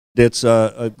It's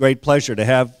a great pleasure to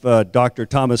have Dr.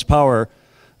 Thomas Power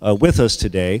with us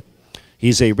today.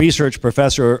 He's a research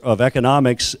professor of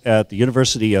economics at the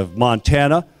University of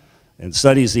Montana and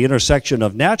studies the intersection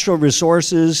of natural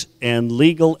resources and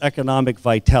legal economic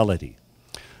vitality.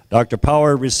 Dr.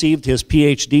 Power received his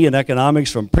PhD in economics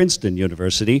from Princeton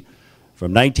University.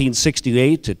 From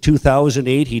 1968 to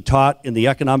 2008, he taught in the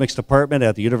economics department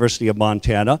at the University of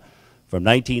Montana. From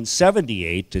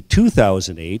 1978 to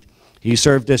 2008, he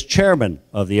served as chairman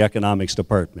of the economics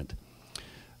department.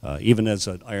 Even as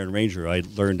an Iron Ranger, I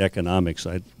learned economics.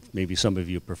 Maybe some of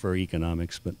you prefer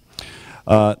economics. But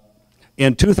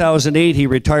in 2008, he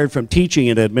retired from teaching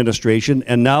in administration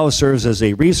and now serves as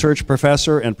a research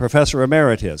professor and Professor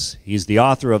Emeritus. He's the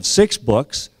author of 6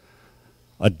 books,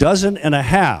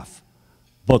 12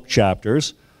 book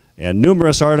chapters, and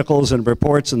numerous articles and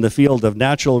reports in the field of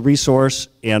natural resource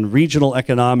and regional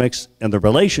economics and the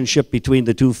relationship between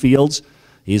the two fields.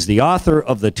 He's the author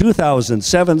of the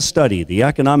 2007 study, The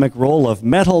Economic Role of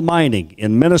Metal Mining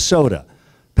in Minnesota,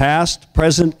 Past,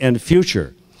 Present, and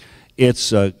Future.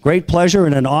 It's a great pleasure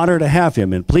and an honor to have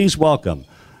him, and please welcome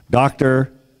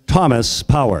Dr. Thomas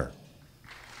Power.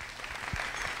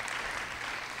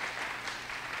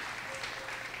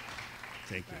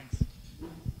 Thank you.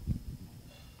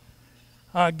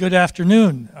 Good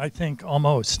afternoon, I think,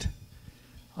 almost.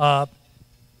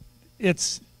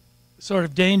 It's sort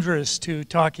of dangerous to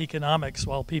talk economics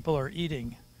while people are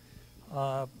eating.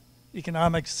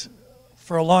 Economics,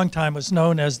 for a long time, was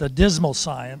known as the dismal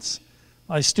science.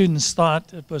 My students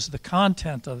thought it was the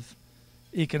content of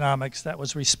economics that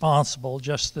was responsible,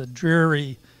 just the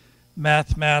dreary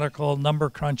mathematical number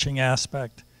crunching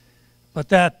aspect. But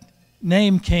that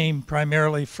name came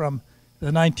primarily from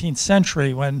the 19th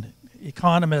century when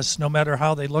economists, no matter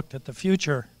how they looked at the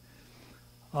future,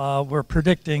 were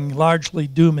predicting largely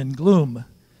doom and gloom.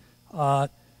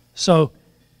 So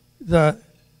the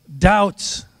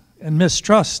doubts and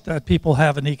mistrust that people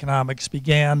have in economics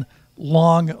began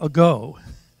long ago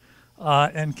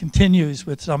and continues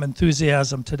with some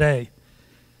enthusiasm today.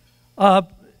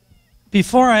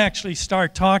 Before I actually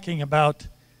start talking about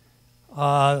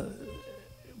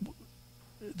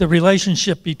the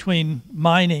relationship between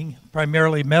mining,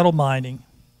 primarily metal mining,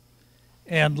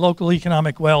 and local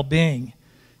economic well-being,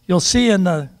 you'll see in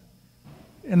the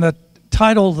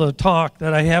title of the talk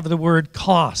that I have the word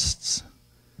costs.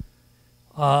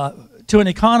 To an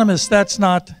economist, that's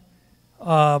not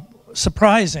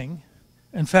surprising.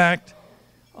 In fact,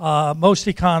 most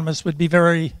economists would be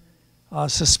very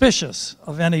suspicious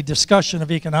of any discussion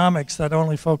of economics that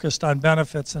only focused on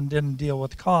benefits and didn't deal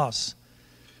with costs.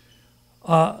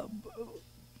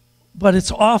 But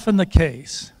it's often the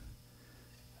case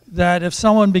that if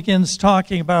someone begins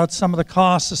talking about some of the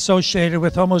costs associated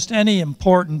with almost any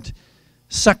important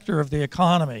sector of the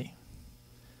economy,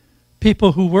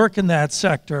 people who work in that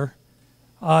sector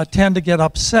tend to get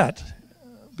upset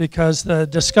because the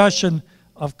discussion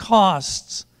of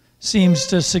costs seems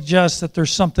to suggest that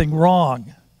there's something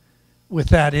wrong with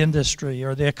that industry,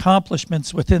 or the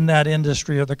accomplishments within that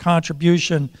industry, or the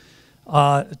contribution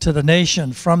to the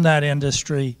nation from that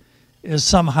industry is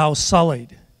somehow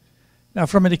sullied. Now,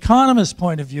 from an economist's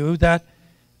point of view,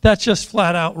 that's just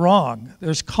flat out wrong.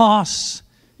 There's costs.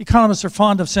 Economists are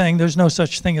fond of saying there's no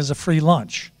such thing as a free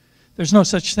lunch. There's no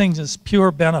such thing as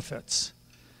pure benefits.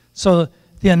 So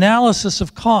the analysis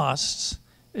of costs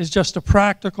is just a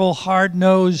practical,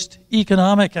 hard-nosed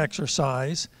economic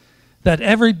exercise that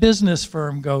every business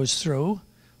firm goes through,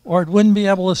 or it wouldn't be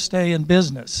able to stay in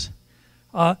business.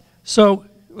 So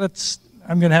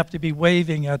I'm going to have to be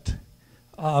waving at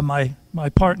my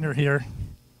partner here.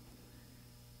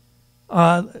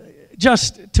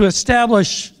 Just to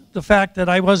establish the fact that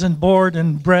I wasn't born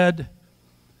and bred,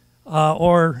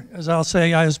 or as I'll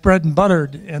say, I was bred and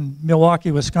buttered in Milwaukee,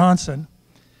 Wisconsin.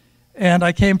 And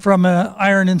I came from an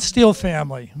iron and steel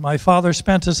family. My father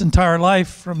spent his entire life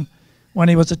from when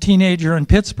he was a teenager in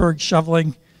Pittsburgh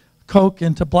shoveling coke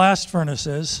into blast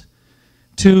furnaces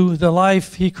to the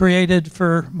life he created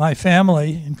for my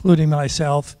family, including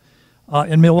myself,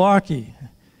 in Milwaukee.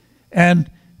 And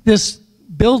this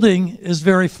building is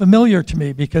very familiar to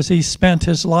me because he spent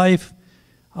his life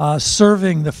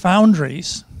serving the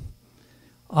foundries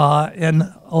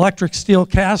in electric steel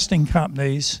casting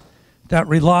companies that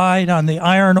relied on the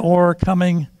iron ore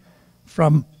coming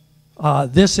from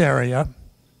this area,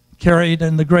 carried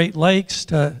in the Great Lakes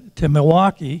to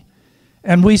Milwaukee.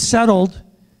 And we settled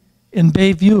in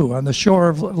Bayview on the shore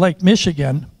of Lake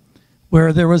Michigan,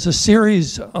 where there was a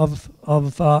series of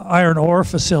iron ore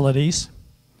facilities.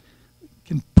 You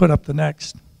can put up the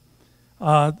next.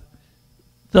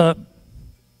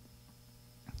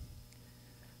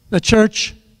 The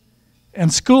church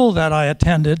and school that I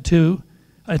attended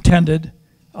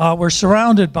were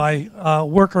surrounded by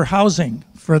worker housing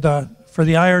for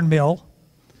the iron mill.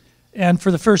 And for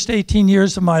the first 18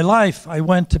 years of my life, I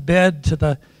went to bed to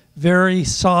the very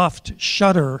soft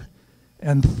shudder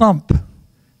and thump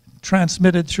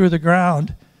transmitted through the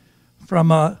ground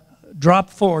from a drop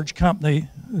forge company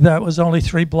that was only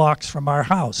 3 blocks from our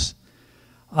house.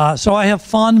 So I have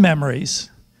fond memories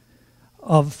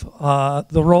of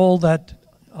the role that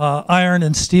iron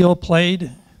and steel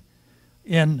played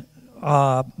in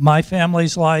my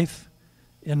family's life,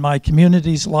 in my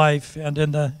community's life, and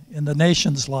in the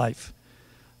nation's life.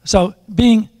 So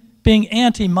being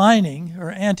anti-mining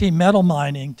or anti-metal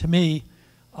mining to me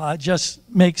just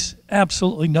makes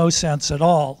absolutely no sense at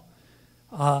all.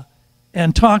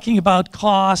 And talking about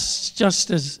costs, just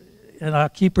as, and I'll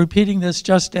keep repeating this,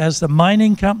 just as the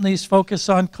mining companies focus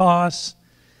on costs,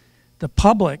 the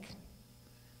public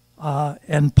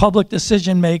and public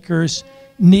decision makers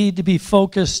need to be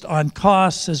focused on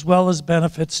costs as well as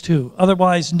benefits too.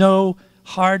 Otherwise, no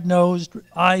hard-nosed,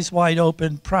 eyes wide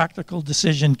open, practical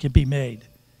decision can be made.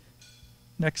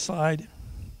 Next slide.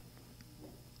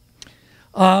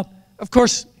 Of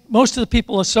course, most of the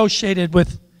people associated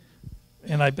with,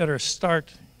 and I better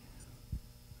start,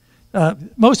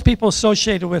 most people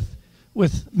associated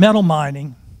with metal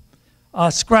mining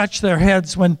scratch their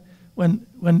heads when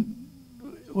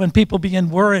people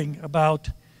begin worrying about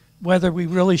whether we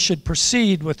really should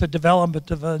proceed with the development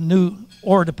of a new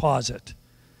ore deposit.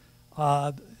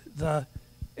 The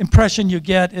impression you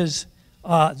get is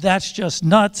that's just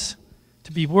nuts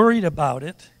to be worried about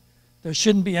it. There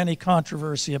shouldn't be any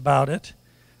controversy about it,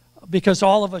 because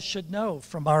all of us should know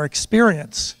from our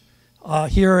experience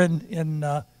here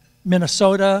in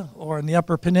Minnesota or in the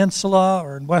Upper Peninsula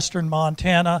or in western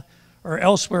Montana or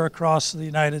elsewhere across the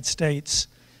United States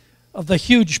of the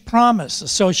huge promise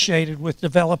associated with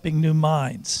developing new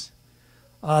mines.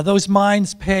 Those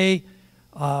mines pay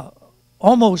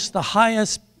almost the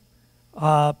highest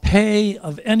pay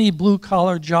of any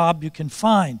blue-collar job you can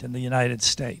find in the United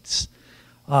States.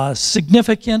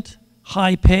 Significant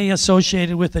high pay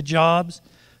associated with the jobs.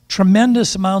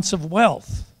 Tremendous amounts of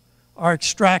wealth are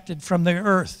extracted from the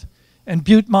earth. In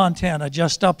Butte, Montana,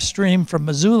 just upstream from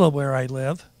Missoula where I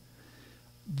live,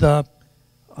 the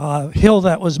hill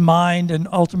that was mined and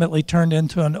ultimately turned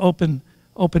into an open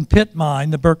pit mine,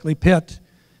 the Berkeley Pit,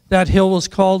 that hill was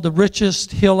called the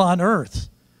richest hill on earth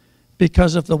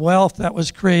because of the wealth that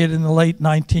was created in the late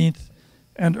 19th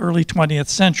and early 20th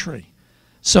century.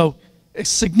 So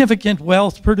significant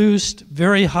wealth produced,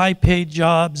 very high paid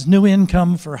jobs, new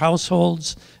income for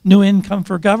households, new income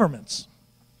for governments.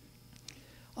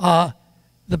 The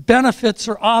benefits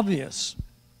are obvious.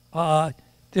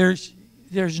 There's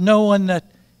no one that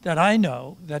I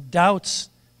know that doubts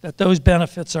that those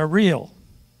benefits are real.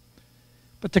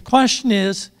 But the question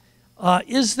is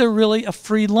there really a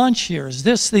free lunch here? Is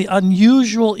this the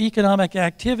unusual economic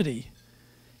activity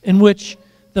in which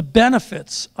the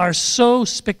benefits are so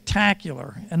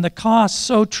spectacular and the costs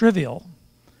so trivial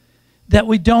that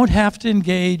we don't have to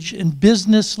engage in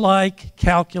business-like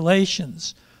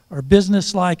calculations or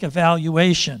business-like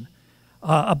evaluation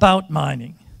about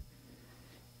mining?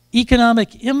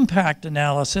 Economic impact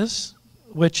analysis,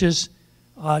 which is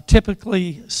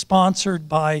typically sponsored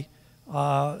by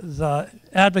the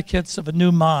advocates of a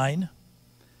new mine,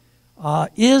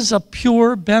 is a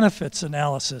pure benefits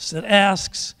analysis. It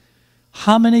asks,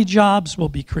 how many jobs will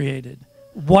be created?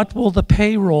 What will the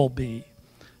payroll be?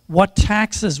 What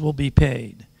taxes will be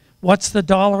paid? What's the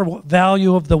dollar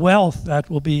value of the wealth that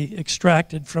will be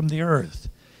extracted from the earth?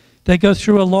 They go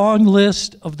through a long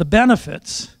list of the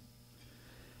benefits,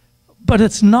 but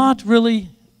it's not really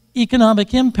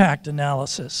economic impact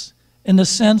analysis in the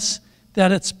sense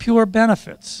that it's pure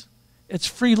benefits. It's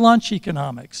free lunch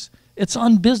economics. It's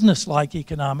unbusinesslike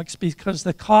economics because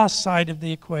the cost side of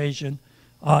the equation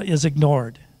is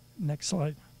ignored. Next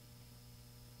slide.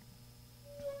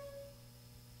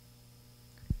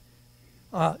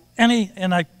 I've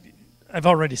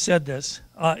already said this,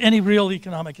 any real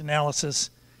economic analysis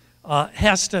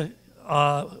has to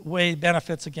weigh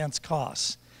benefits against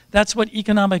costs. That's what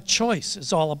economic choice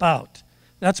is all about.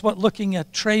 That's what looking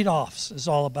at trade-offs is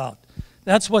all about.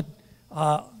 That's what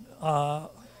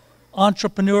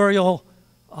entrepreneurial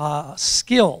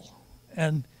skill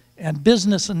and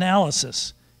business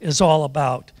analysis is all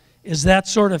about, is that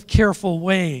sort of careful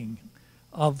weighing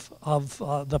of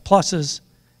the pluses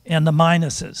and the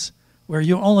minuses, where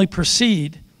you only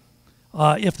proceed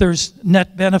if there's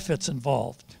net benefits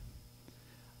involved.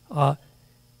 I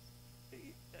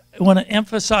want to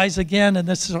emphasize again, and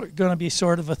this is going to be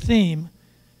sort of a theme,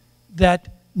 that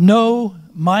no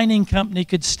mining company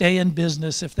could stay in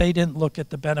business if they didn't look at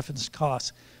the benefits and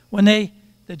costs. When the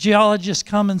geologist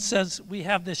come and says, we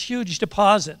have this huge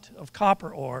deposit of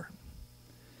copper ore,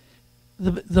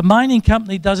 the mining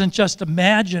company doesn't just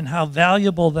imagine how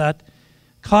valuable that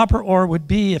copper ore would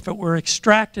be if it were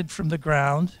extracted from the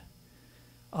ground,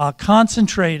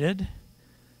 concentrated,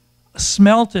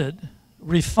 smelted,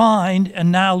 refined,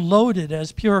 and now loaded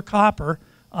as pure copper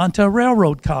onto a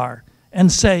railroad car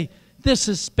and say, this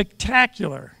is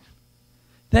spectacular.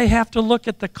 They have to look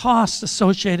at the costs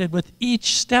associated with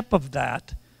each step of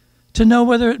that to know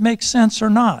whether it makes sense or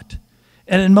not.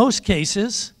 And in most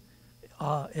cases,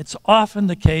 it's often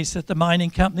the case that the mining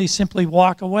companies simply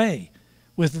walk away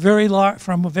with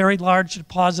from very large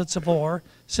deposits of ore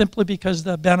simply because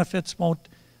the benefits won't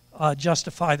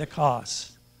justify the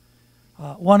costs.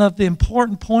 One of the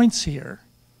important points here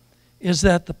is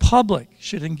that the public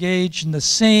should engage in the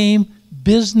same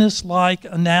business-like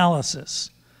analysis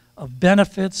of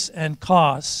benefits and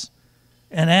costs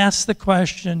and ask the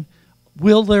question,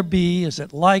 will there be, is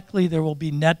it likely there will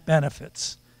be net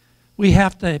benefits? We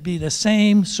have to be the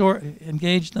same sort,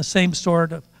 engaged in the same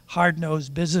sort of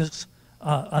hard-nosed business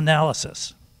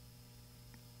analysis.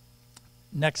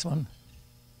 Next one.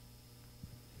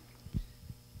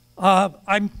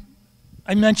 I'm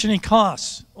mentioning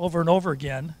costs over and over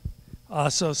again.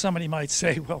 So somebody might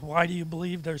say, well, why do you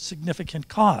believe there's significant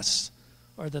costs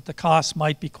or that the costs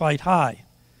might be quite high?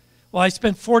 Well, I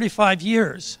spent 45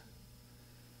 years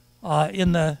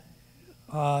in the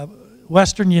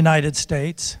western United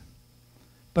States,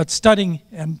 but studying,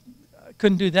 and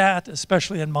couldn't do that,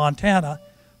 especially in Montana,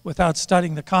 without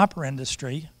studying the copper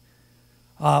industry,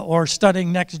 or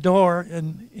studying next door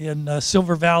in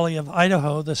Silver Valley of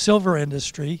Idaho, the silver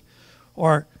industry,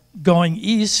 or going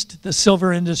east, the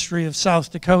silver industry of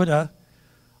South Dakota,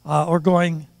 or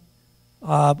going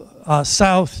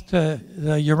south to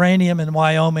the uranium in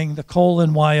Wyoming, the coal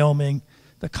in Wyoming,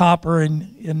 the copper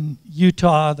in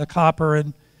Utah, the copper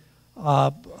in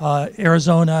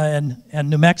Arizona and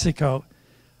New Mexico.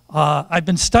 I've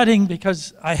been studying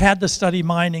because I had to study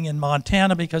mining in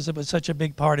Montana because it was such a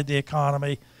big part of the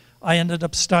economy. I ended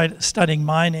up studying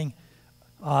mining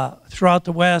throughout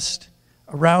the West,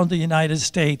 around the United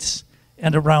States,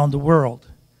 and around the world.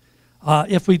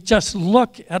 If we just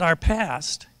look at our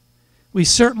past, we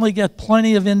certainly get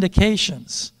plenty of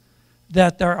indications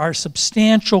that there are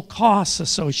substantial costs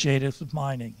associated with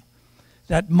mining,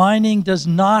 that mining does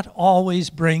not always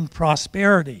bring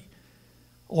prosperity,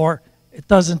 or it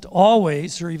doesn't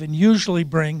always or even usually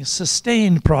bring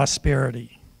sustained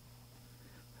prosperity.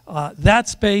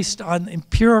 That's based on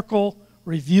empirical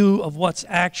review of what's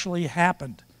actually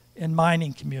happened in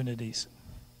mining communities.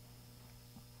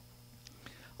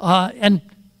 And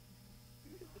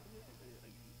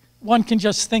one can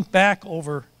just think back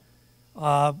over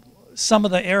some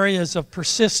of the areas of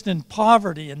persistent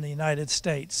poverty in the United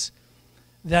States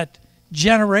that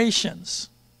generations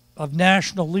of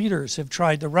national leaders have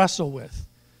tried to wrestle with.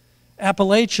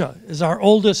 Appalachia is our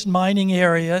oldest mining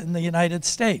area in the United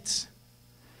States.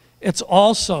 It's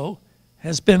also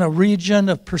has been a region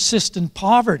of persistent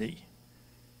poverty,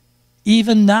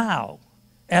 even now,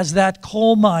 as that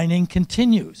coal mining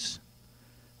continues.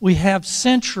 We have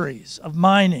centuries of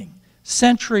mining,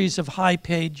 centuries of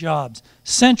high-paid jobs,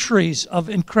 centuries of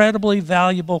incredibly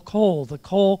valuable coal, the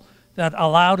coal that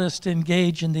allowed us to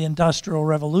engage in the Industrial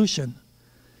Revolution.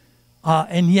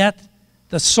 And yet,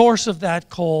 the source of that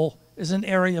coal is an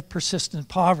area of persistent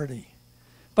poverty.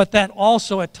 But that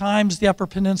also, at times, the Upper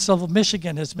Peninsula of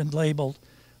Michigan has been labeled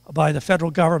by the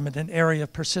federal government an area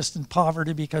of persistent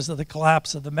poverty because of the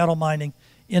collapse of the metal mining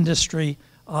industry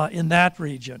in that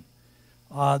region.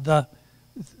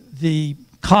 The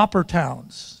copper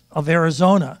towns of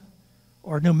Arizona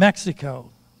or New Mexico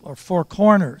or Four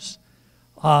Corners,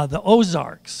 the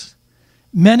Ozarks.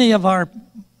 Many of our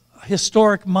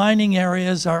historic mining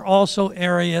areas are also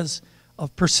areas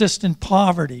of persistent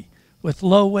poverty with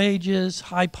low wages,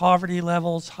 high poverty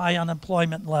levels, high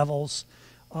unemployment levels,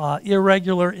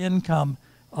 irregular income,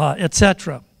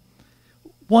 etc.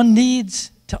 One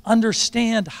needs to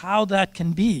understand how that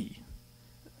can be.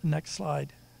 Next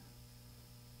slide.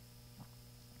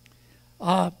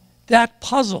 That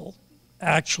puzzle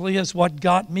actually is what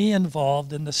got me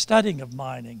involved in the studying of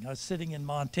mining. I was sitting in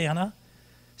Montana,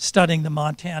 studying the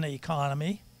Montana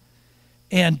economy,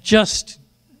 and just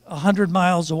 100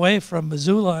 miles away from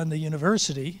Missoula and the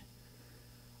university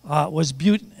was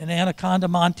Butte and Anaconda,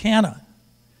 Montana,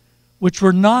 which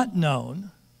were not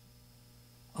known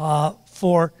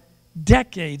for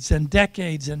decades and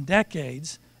decades and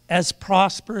decades as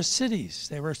prosperous cities.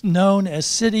 They were known as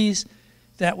cities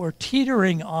that were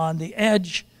teetering on the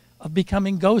edge of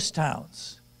becoming ghost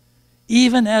towns,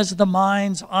 even as the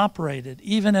mines operated,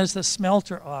 even as the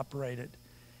smelter operated.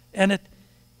 And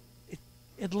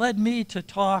it led me to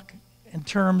talk in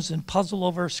terms and puzzle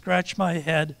over, scratch my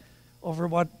head over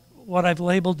what I've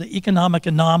labeled the economic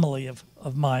anomaly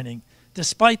of mining,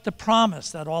 despite the promise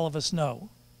that all of us know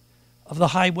of the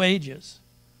high wages,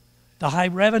 the high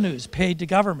revenues paid to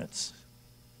governments.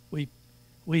 We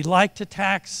like to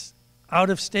tax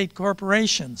out-of-state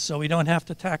corporations so we don't have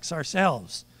to tax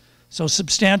ourselves. So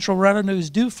substantial revenues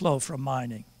do flow from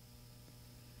mining.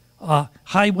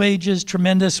 High wages,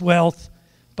 tremendous wealth,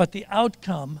 but the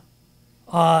outcome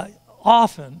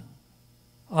often,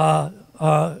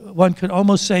 one could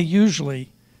almost say usually,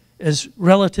 is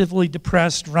relatively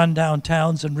depressed, run-down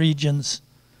towns and regions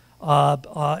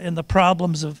and the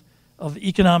problems of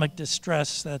economic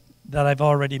distress that I've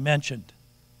already mentioned.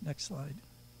 Next slide.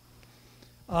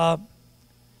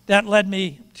 That led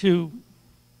me to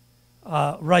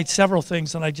write several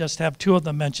things, and I just have two of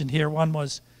them mentioned here. One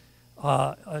was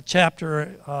a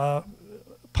chapter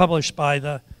published by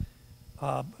the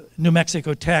New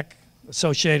Mexico Tech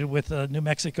associated with the New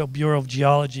Mexico Bureau of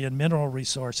Geology and Mineral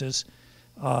Resources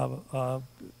 7,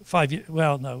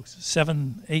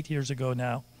 8 years ago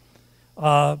now,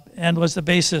 and was the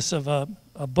basis of a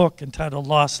book entitled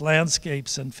Lost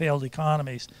Landscapes and Failed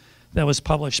Economies that was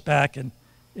published back in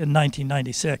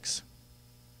 1996.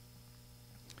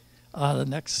 The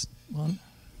next one.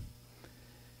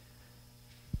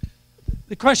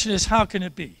 The question is, how can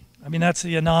it be? I mean, that's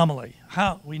the anomaly.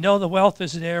 How? We know the wealth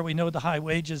is there. We know the high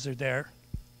wages are there.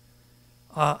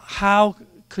 How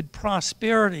could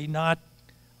prosperity not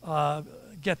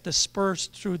get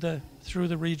dispersed through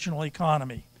the regional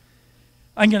economy?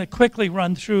 I'm going to quickly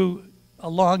run through a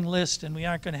long list, and we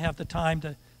aren't going to have the time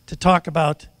to talk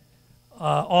about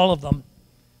all of them.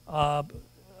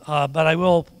 But I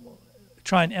will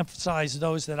try and emphasize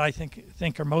those that I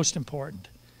think are most important.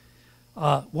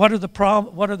 What are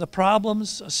the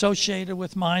problems associated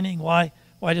with mining? Why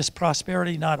does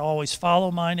prosperity not always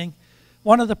follow mining?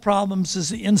 One of the problems is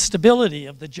the instability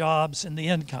of the jobs and the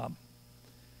income.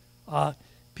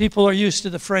 People are used to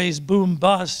the phrase boom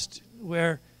bust,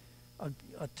 where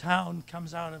a town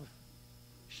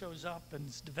shows up and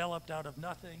is developed out of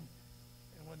nothing,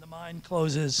 and when the mine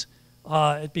closes,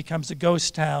 it becomes a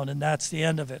ghost town, and that's the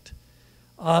end of it.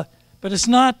 But it's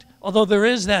not, although there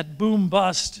is that boom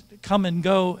bust, come and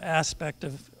go aspect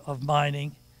of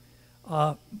mining,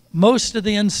 most of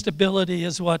the instability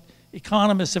is what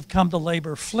economists have come to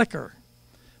label flicker,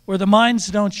 where the mines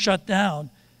don't shut down.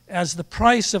 As the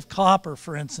price of copper,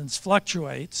 for instance,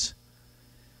 fluctuates,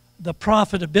 the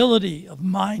profitability of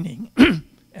mining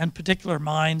and particular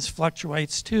mines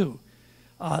fluctuates too.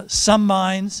 Some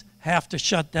mines have to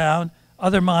shut down.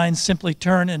 Other mines simply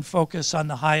turn and focus on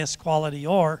the highest quality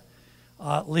ore,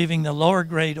 leaving the lower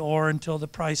grade ore until the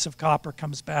price of copper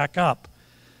comes back up.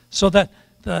 So that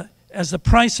as the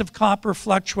price of copper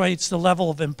fluctuates, the level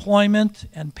of employment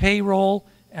and payroll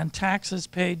and taxes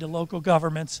paid to local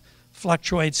governments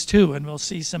fluctuates too, and we'll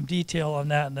see some detail on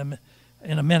that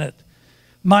in a minute.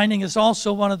 Mining is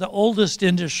also one of the oldest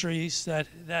industries that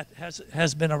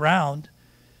has been around,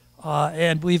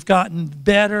 and we've gotten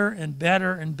better and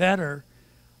better and better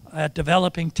at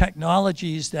developing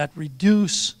technologies that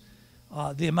reduce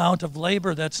the amount of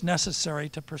labor that's necessary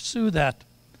to pursue that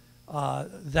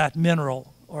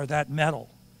mineral or that metal.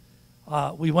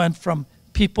 We went from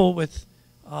people with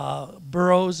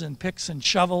burrows and picks and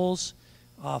shovels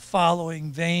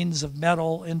following veins of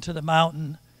metal into the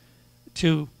mountain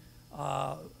to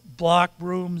block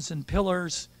rooms and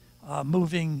pillars,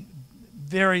 moving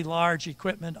very large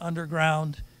equipment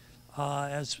underground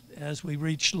as we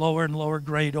reach lower and lower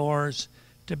grade ores,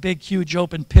 to big, huge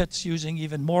open pits using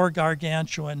even more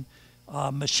gargantuan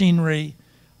machinery,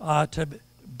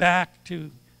 back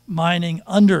to mining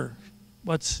under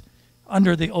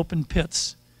the open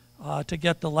pits to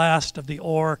get the last of the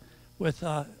ore with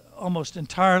almost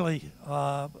entirely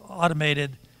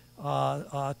automated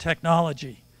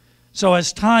technology. So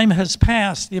as time has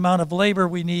passed, the amount of labor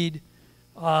we need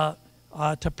to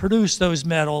produce those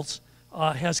metals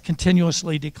has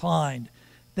continuously declined.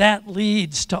 That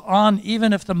leads to,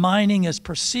 even if the mining is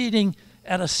proceeding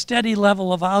at a steady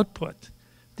level of output,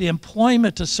 the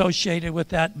employment associated with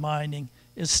that mining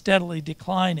is steadily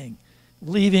declining,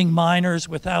 leaving miners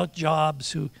without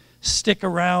jobs who stick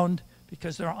around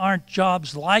because there aren't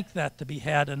jobs like that to be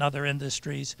had in other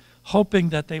industries, hoping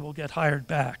that they will get hired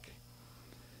back.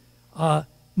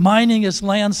 Mining is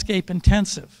landscape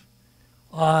intensive.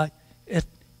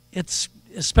 It's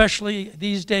especially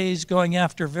these days going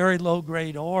after very low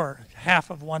grade ore half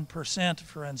of 1%,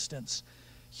 for instance.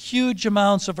 Huge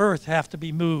amounts of earth have to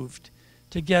be moved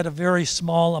to get a very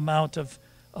small amount of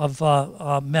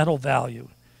metal value.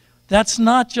 That's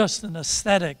not just an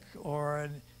aesthetic or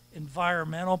an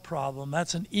environmental problem,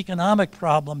 that's an economic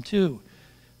problem too.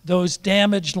 Those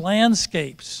damaged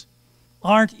landscapes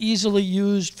aren't easily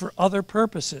used for other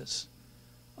purposes,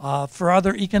 for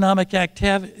other economic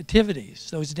activities.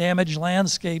 Those damaged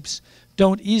landscapes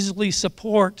don't easily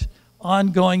support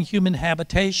ongoing human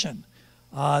habitation.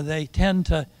 They tend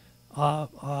to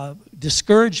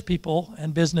discourage people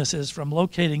and businesses from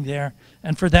locating there,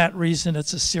 and for that reason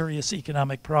it's a serious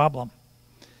economic problem.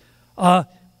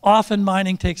 Often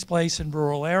mining takes place in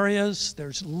rural areas.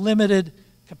 There's limited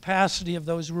capacity of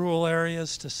those rural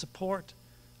areas to support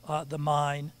the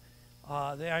mine.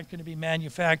 They aren't going to be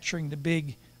manufacturing the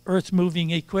big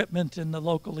earth-moving equipment in the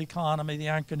local economy. They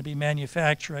aren't going to be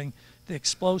manufacturing the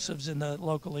explosives in the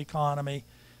local economy.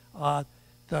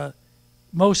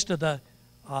 Most of the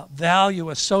value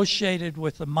associated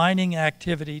with the mining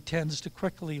activity tends to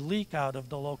quickly leak out of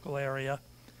the local area,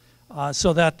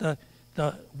 so that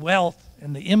the wealth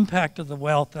and the impact of the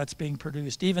wealth that's being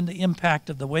produced, even the impact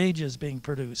of the wages being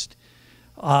produced,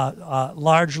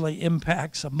 largely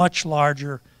impacts a much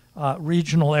larger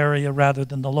regional area rather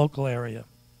than the local area.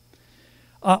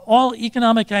 All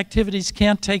economic activities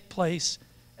can't take place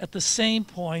at the same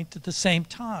point at the same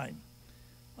time.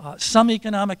 Some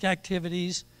economic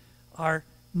activities are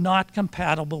not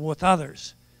compatible with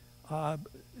others.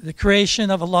 The creation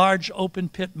of a large open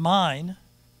pit mine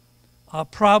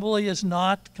probably is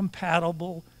not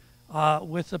compatible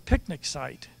with a picnic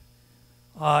site.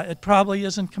 It probably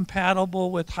isn't compatible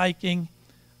with hiking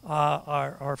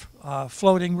or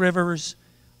floating rivers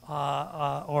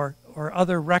or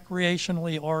other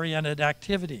recreationally oriented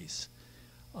activities.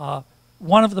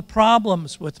 One of the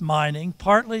problems with mining,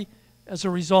 partly as a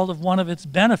result of one of its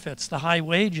benefits, the high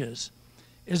wages,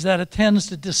 is that it tends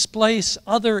to displace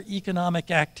other economic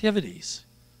activities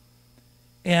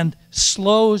and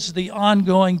slows the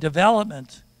ongoing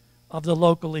development of the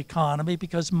local economy,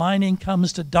 because mining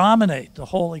comes to dominate the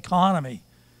whole economy.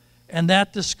 And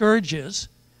that discourages,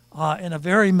 in a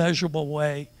very measurable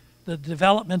way, the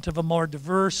development of a more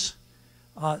diverse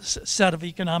set of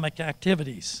economic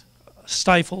activities,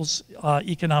 stifles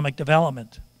economic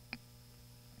development.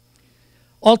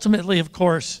 Ultimately, of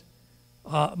course,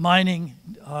 mining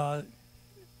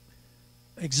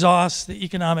exhausts the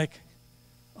economic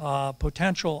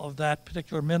potential of that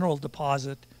particular mineral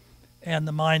deposit, and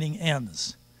the mining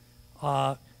ends.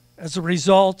 As a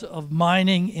result of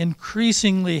mining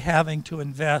increasingly having to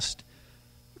invest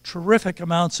terrific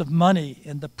amounts of money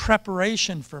in the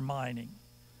preparation for mining,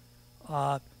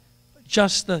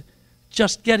 just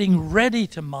getting ready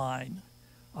to mine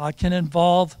can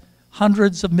involve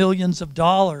hundreds of millions of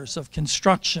dollars of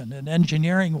construction and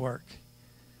engineering work.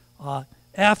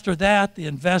 After that, the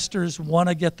investors want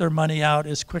to get their money out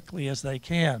as quickly as they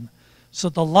can. So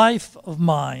the life of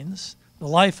mines, the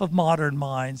life of modern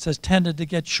mines, has tended to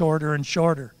get shorter and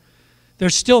shorter. They're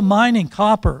still mining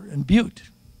copper in Butte.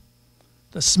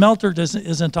 The smelter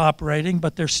isn't operating,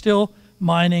 but they're still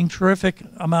mining terrific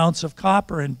amounts of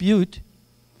copper in Butte,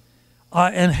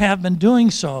 and have been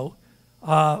doing so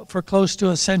for close to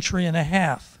a century and a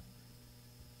half.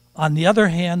 On the other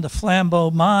hand, the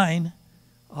Flambeau mine,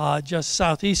 just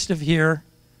southeast of here,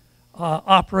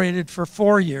 operated for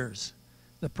 4 years.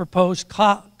 The proposed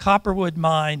Copperwood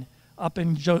mine up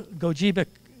in Gogebic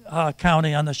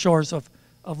County on the shores of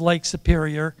Lake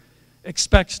Superior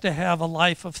expects to have a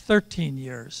life of 13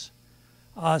 years.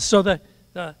 So the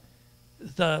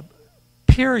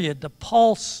period, the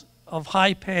pulse of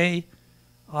high pay,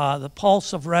 the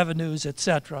pulse of revenues,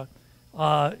 etc.,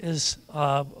 is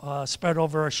spread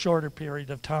over a shorter period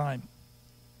of time.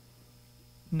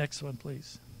 Next one,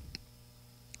 please.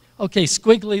 Okay,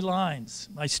 squiggly lines.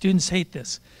 My students hate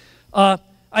this. I'm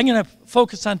going to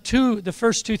focus on the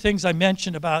first two things I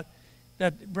mentioned about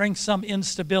that bring some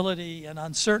instability and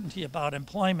uncertainty about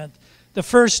employment. The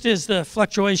first is the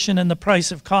fluctuation in the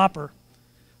price of copper,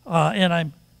 and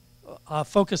I'm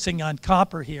focusing on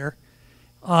copper here.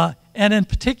 And in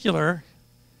particular,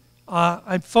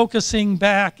 I'm focusing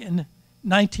back in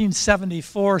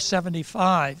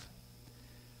 1974-75,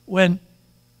 when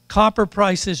copper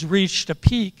prices reached a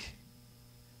peak.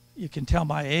 You can tell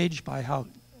my age by how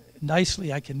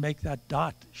nicely I can make that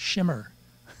dot shimmer.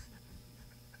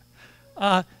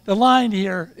 The line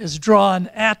here is drawn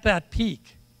at that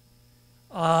peak.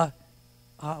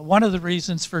 One of the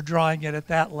reasons for drawing it at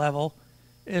that level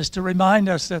is to remind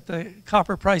us that the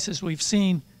copper prices we've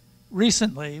seen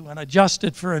recently, when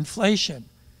adjusted for inflation,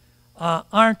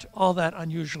 aren't all that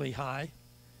unusually high.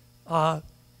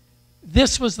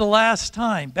 This was the last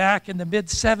time, back in the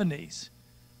mid-70s,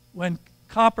 when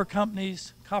copper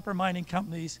mining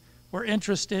companies were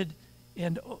interested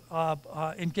in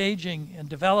engaging in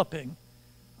developing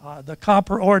the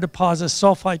copper ore deposits,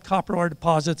 sulfide copper ore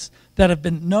deposits that have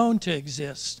been known to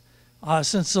exist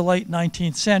since the late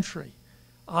 19th century.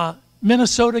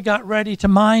 Minnesota got ready to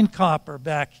mine copper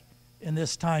back in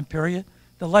this time period.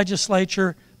 The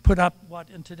legislature put up what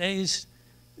in today's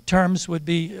terms would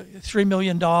be $3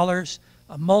 million,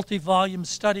 a multi-volume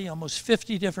study. Almost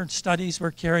 50 different studies were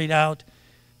carried out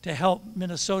to help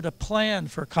Minnesota plan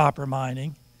for copper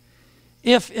mining.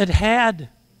 If it had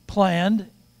planned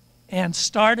and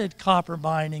started copper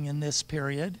mining in this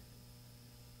period,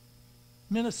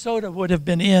 Minnesota would have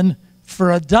been in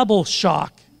for a double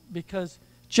shock, because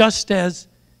just as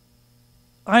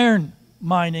iron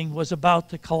mining was about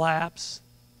to collapse,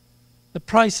 the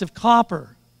price of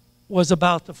copper was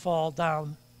about to fall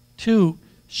down too,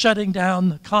 shutting down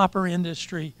the copper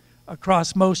industry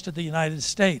across most of the United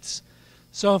States.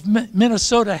 So if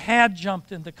Minnesota had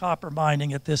jumped into copper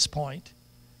mining at this point,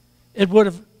 it would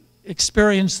have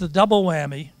experienced the double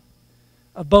whammy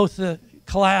of both the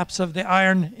collapse of the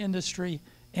iron industry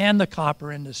and the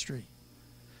copper industry.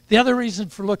 The other reason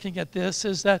for looking at this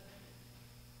is that,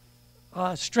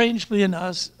 strangely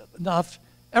enough,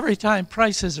 every time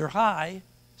prices are high,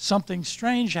 something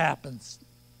strange happens.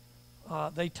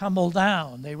 They tumble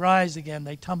down, they rise again,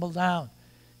 they tumble down.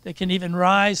 They can even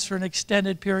rise for an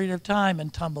extended period of time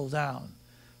and tumble down.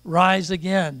 Rise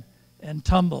again and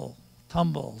tumble,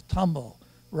 tumble, tumble.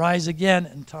 Rise again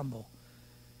and tumble.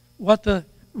 What the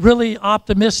really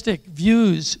optimistic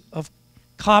views of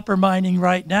copper mining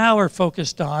right now are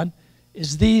focused on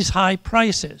is these high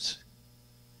prices.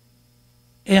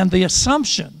 And the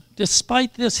assumption,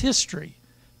 despite this history,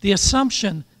 the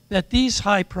assumption that these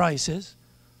high prices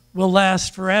will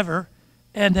last forever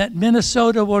and that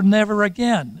Minnesota will never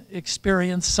again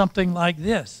experience something like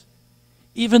this,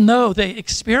 even though they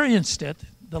experienced it,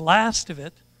 the last of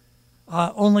it,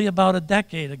 only about a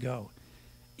decade ago.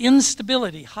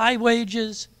 Instability, high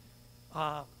wages,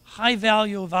 high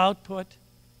value of output,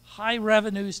 high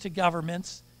revenues to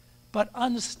governments, but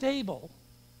unstable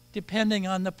depending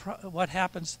on what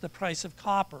happens to the price of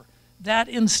copper. That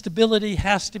instability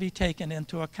has to be taken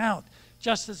into account.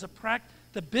 Just as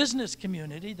the business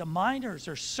community, the miners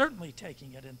are certainly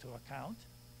taking it into account.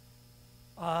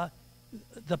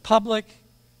 The public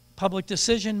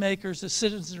decision makers, the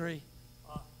citizenry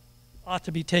ought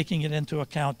to be taking it into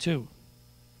account too.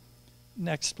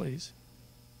 Next, please.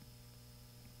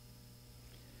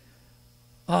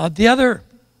 The other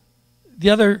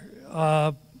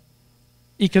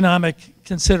economic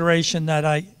consideration that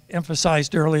I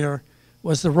emphasized earlier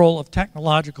was the role of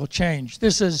technological change.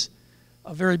 This is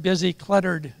a very busy,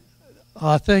 cluttered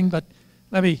thing, but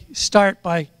let me start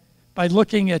by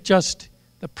looking at just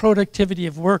the productivity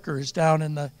of workers down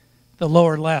in the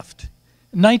lower left.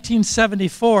 In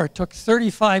 1974, it took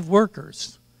 35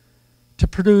 workers to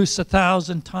produce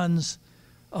 1,000 tons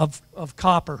of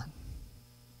copper.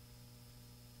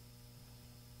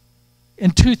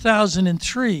 In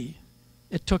 2003,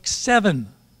 it took 7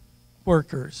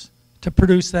 workers to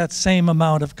produce that same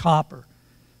amount of copper.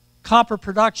 Copper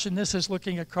production, this is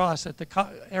looking across at the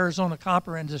Arizona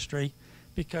copper industry,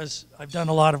 because I've done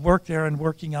a lot of work there and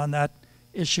working on that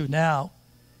issue now.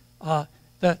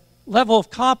 The level of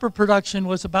copper production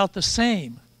was about the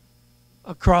same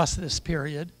across this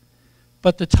period,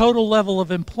 but the total level of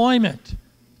employment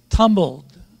tumbled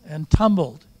and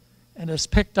has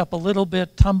picked up a little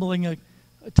bit, tumbling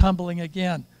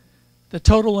again. The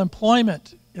total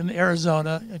employment in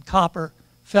Arizona in copper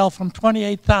fell from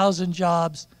 28,000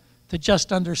 jobs to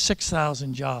just under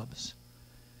 6,000 jobs.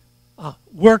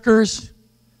 Workers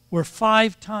were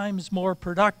 5 times more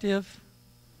productive.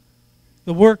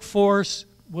 The workforce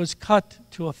was cut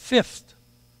to 1/5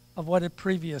 of what it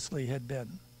previously had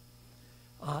been.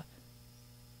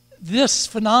 This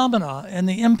phenomena and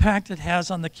the impact it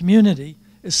has on the community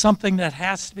is something that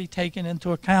has to be taken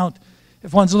into account.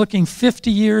 If one's looking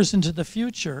 50 years into the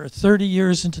future or 30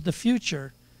 years into the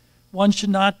future, one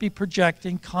should not be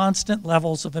projecting constant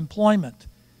levels of employment,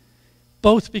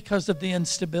 both because of the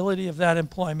instability of that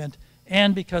employment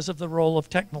and because of the role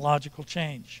of technological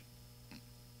change.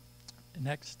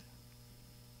 Next.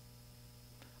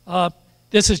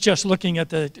 This is just looking at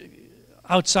the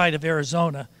outside of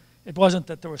Arizona. It wasn't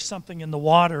that there was something in the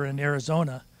water in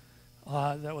Arizona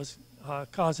that was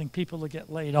causing people to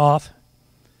get laid off.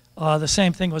 The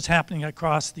same thing was happening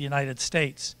across the United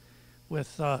States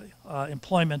with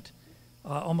employment,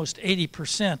 almost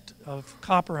 80% of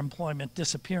copper employment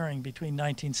disappearing between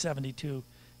 1972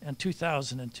 and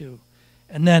 2002.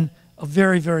 And then a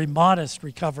very, very modest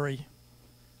recovery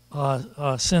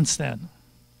since then.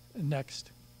 Next.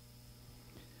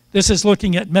 This is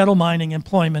looking at metal mining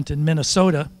employment in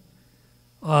Minnesota,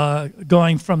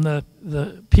 going from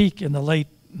the peak in the late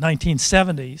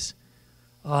 1970s,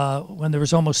 when there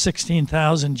was almost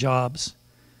 16,000 jobs,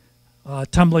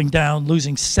 tumbling down,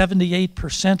 losing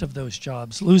 78% of those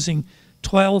jobs, losing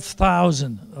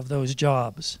 12,000 of those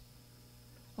jobs.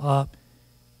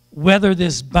 Whether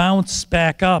this bounce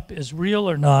back up is real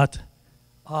or not,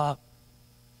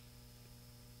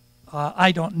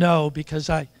 I don't know, because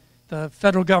the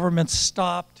federal government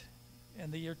stopped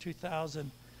in the year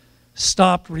 2000,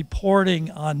 stopped reporting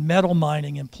on metal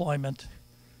mining employment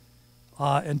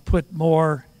and put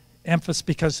more emphasis,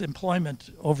 because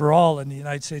employment overall in the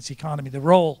United States economy, the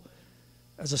role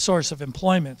as a source of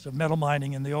employment of metal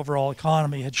mining in the overall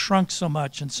economy had shrunk so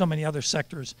much, and so many other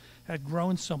sectors had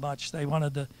grown so much, they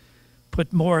wanted to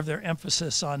put more of their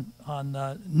emphasis on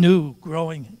new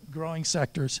growing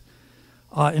sectors,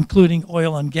 including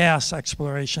oil and gas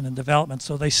exploration and development.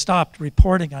 So they stopped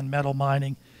reporting on metal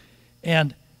mining.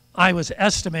 And I was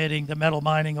estimating the metal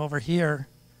mining over here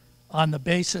on the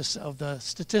basis of the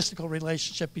statistical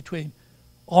relationship between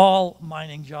all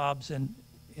mining jobs in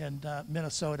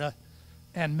Minnesota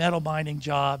and metal mining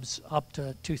jobs up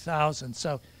to 2000.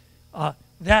 So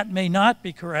that may not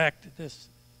be correct, this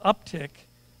uptick.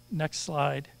 Next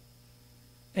slide.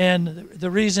 And the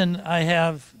reason I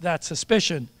have that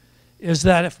suspicion is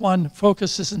that if one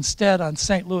focuses instead on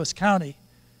St. Louis County,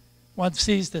 one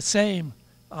sees the same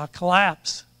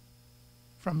collapse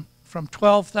from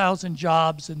 12,000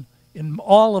 jobs in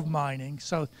all of mining.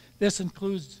 So this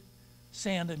includes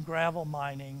sand and gravel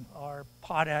mining, or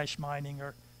potash mining,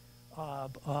 or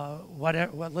what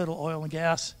little oil and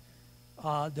gas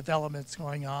development's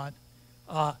going on.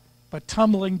 But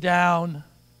tumbling down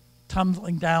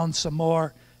some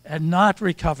more and not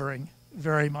recovering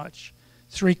very much.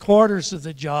 3/4 of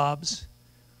the jobs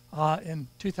in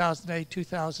 2008,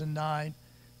 2009,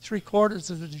 3/4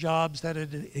 of the jobs that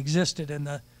had existed in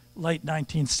the late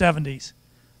 1970s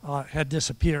had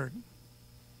disappeared.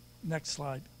 Next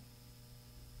slide.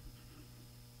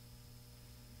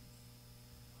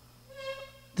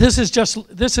 This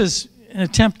is an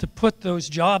attempt to put those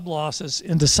job losses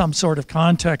into some sort of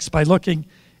context by looking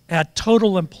at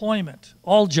total employment,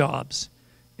 all jobs,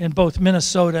 in both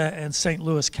Minnesota and St.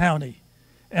 Louis County.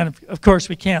 And of course,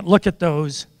 we can't look at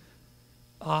those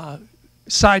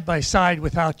side by side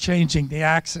without changing the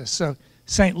axis. So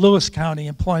St. Louis County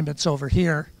employment's over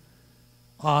here,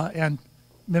 and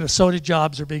Minnesota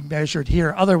jobs are being measured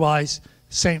here. Otherwise,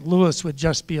 St. Louis would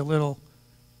just be a little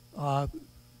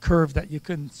curve that you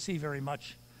couldn't see very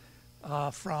much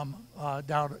from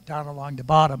down along the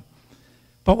bottom.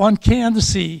 But one can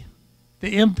see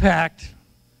the impact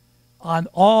on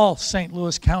all St.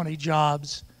 Louis County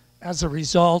jobs as a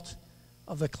result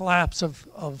of the collapse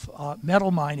of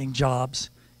metal mining jobs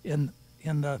in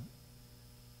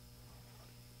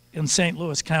St.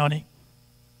 Louis County.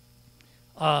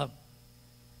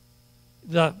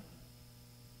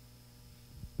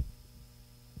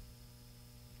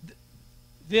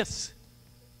 This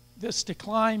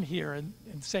decline here in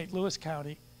St. Louis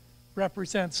County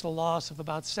represents the loss of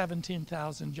about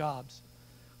 17,000 jobs.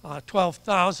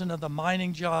 12,000 of the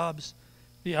mining jobs,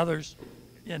 the others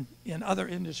in other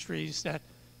industries that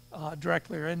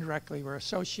directly or indirectly were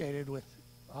associated with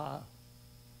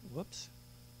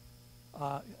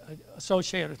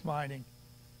mining.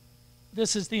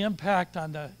 This is the impact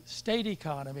on the state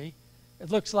economy. It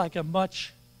looks like a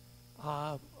much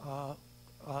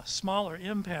smaller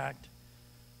impact,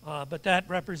 but that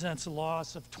represents a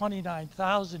loss of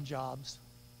 29,000 jobs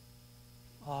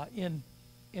in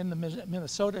the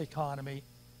Minnesota economy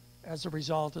as a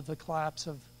result of the collapse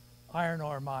of iron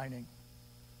ore mining.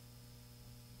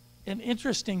 An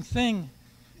interesting thing,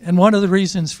 and one of the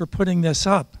reasons for putting this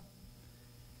up,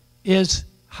 is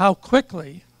how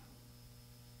quickly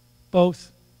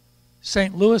both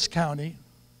St. Louis County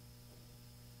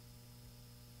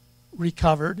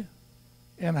recovered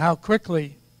and how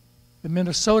quickly the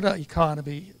Minnesota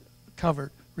economy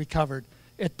recovered.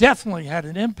 It definitely had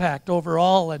an impact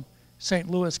overall in St.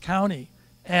 Louis County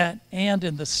and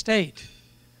in the state.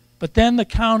 But then the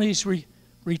counties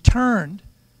returned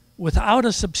without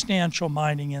a substantial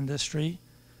mining industry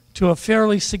to a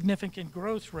fairly significant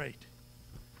growth rate.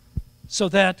 So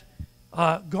that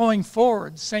going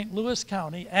forward, St. Louis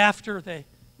County, after the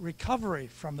recovery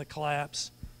from the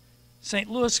collapse, St.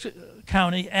 Louis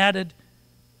County added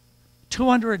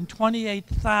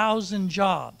 228,000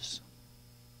 jobs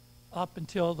up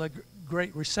until the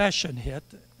Great Recession hit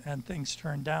and things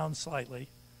turned down slightly.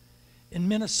 in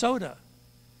Minnesota,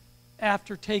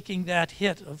 after taking that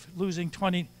hit of losing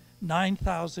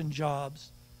 29,000 jobs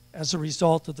as a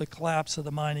result of the collapse of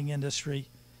the mining industry,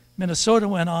 Minnesota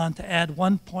went on to add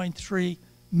 1.3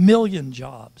 million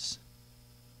jobs.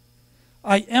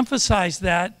 I emphasize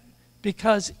that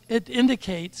because it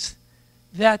indicates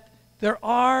that there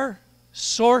are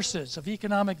sources of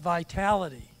economic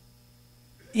vitality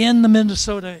in the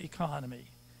Minnesota economy,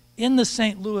 in the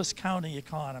St. Louis County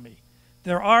economy.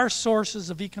 There are sources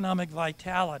of economic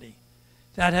vitality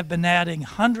that have been adding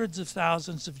hundreds of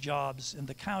thousands of jobs in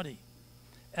the county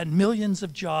and millions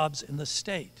of jobs in the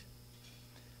state.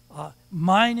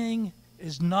 Mining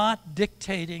is not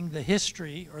dictating the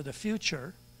history or the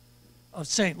future of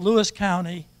St. Louis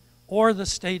County or the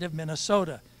state of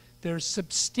Minnesota. There's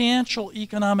substantial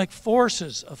economic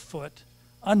forces afoot,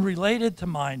 unrelated to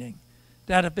mining,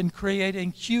 that have been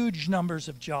creating huge numbers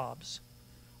of jobs.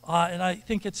 And I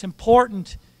think it's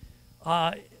important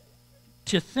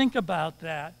to think about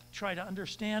that, try to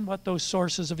understand what those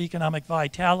sources of economic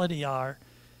vitality are,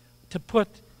 to put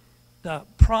the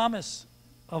promise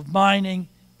of mining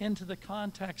into the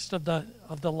context of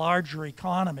the larger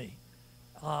economy,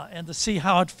 and to see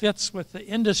how it fits with the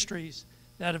industries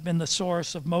that have been the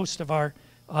source of most of our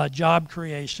job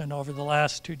creation over the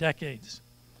last 2 decades.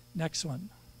 Next one.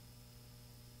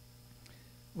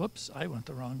 Whoops, I went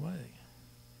the wrong way.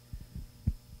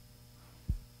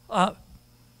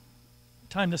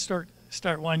 Time to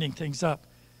start winding things up.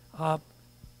 I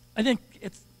think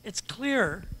it's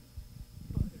clear,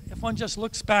 if one just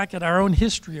looks back at our own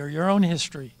history or your own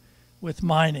history with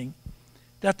mining,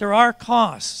 that there are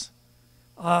costs.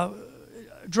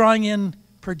 Drawing in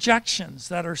projections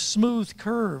that are smooth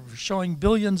curves showing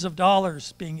billions of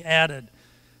dollars being added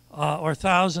or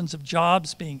thousands of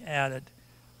jobs being added,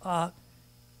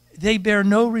 they bear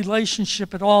no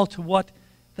relationship at all to what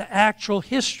the actual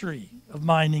history of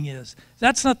mining is.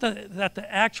 That's not that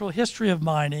the actual history of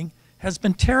mining has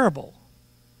been terrible.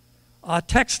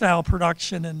 Textile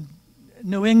production in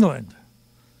New England,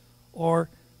 or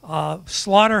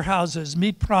slaughterhouses,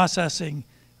 meat processing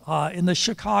in the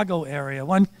Chicago area.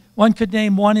 One could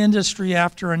name one industry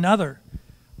after another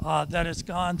that has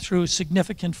gone through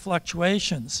significant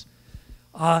fluctuations.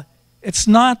 It's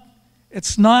not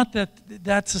that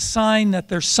that's a sign that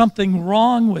there's something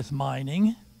wrong with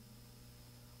mining.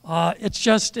 It's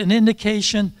just an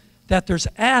indication that there's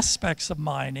aspects of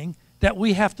mining that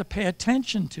we have to pay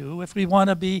attention to if we want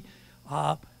to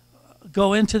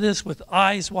go into this with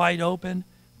eyes wide open,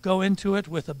 go into it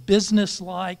with a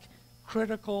business-like,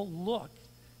 critical look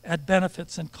at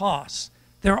benefits and costs.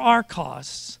 There are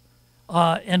costs,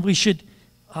 and we should,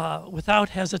 without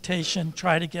hesitation,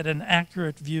 try to get an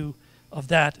accurate view of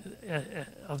that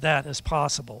as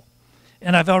possible.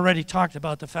 And I've already talked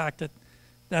about the fact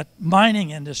that mining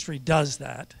industry does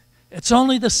that. It's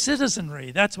only the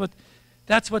citizenry. That's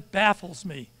what baffles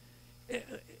me.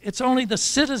 It's only the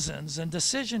citizens and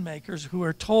decision makers who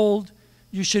are told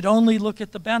you should only look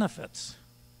at the benefits.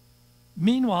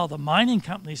 Meanwhile, the mining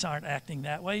companies aren't acting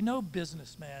that way. No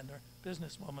businessman or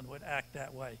businesswoman would act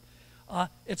that way.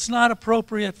 It's not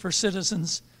appropriate for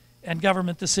citizens and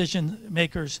government decision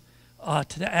makers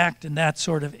to act in that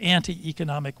sort of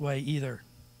anti-economic way either.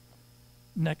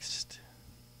 Next.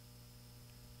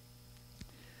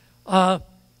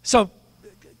 So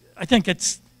I think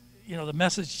it's, the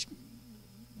message,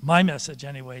 my message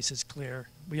anyways, is clear.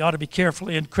 We ought to be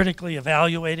carefully and critically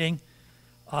evaluating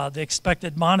the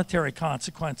expected monetary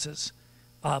consequences,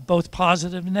 both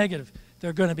positive and negative.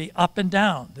 They're going to be up and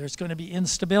down. There's going to be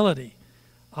instability.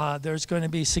 There's going to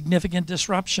be significant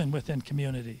disruption within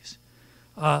communities.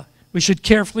 We should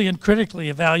carefully and critically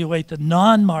evaluate the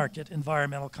non-market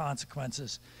environmental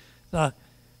consequences. The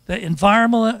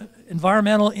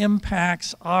environmental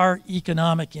impacts are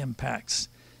economic impacts.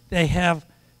 They have,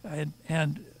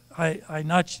 and I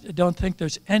don't think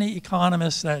there's any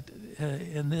economist that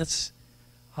in this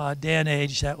day and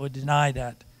age that would deny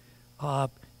that.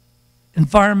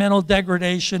 Environmental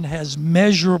degradation has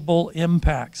measurable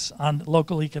impacts on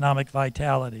local economic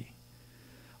vitality.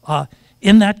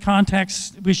 In that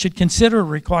context, we should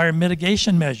require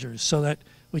mitigation measures so that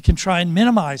we can try and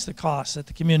minimize the costs that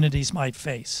the communities might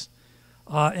face,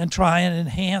 and try and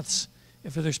enhance,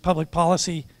 if there's public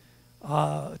policy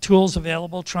tools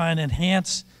available, try and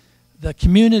enhance the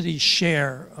community's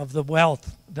share of the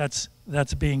wealth that's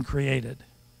being created.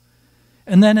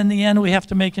 And then in the end, we have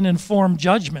to make an informed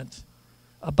judgment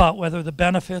about whether the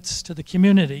benefits to the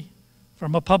community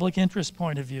from a public interest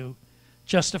point of view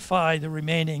justify the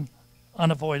remaining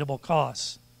unavoidable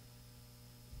costs.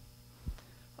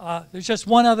 There's just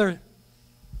one other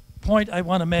point I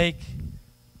want to make.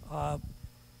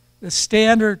 The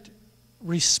standard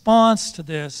response to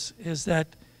this is that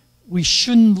we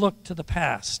shouldn't look to the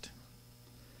past,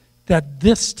 that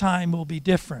this time will be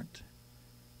different.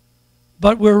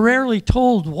 But we're rarely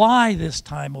told why this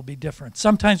time will be different.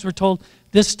 Sometimes we're told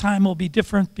this time will be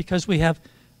different because we have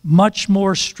much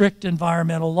more strict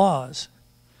environmental laws.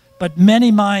 But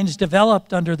many mines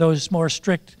developed under those more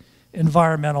strict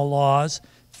environmental laws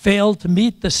failed to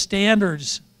meet the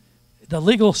standards, the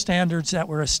legal standards that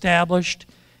were established,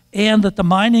 and that the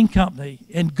mining company,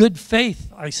 in good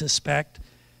faith, I suspect,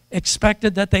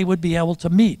 expected that they would be able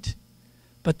to meet.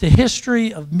 But the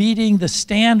history of meeting the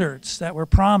standards that were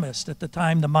promised at the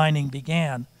time the mining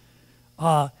began,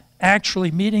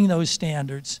 actually meeting those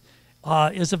standards,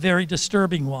 is a very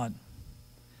disturbing one.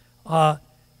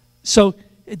 So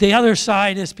the other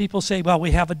side is people say, well,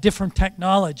 we have a different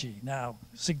technology now,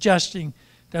 suggesting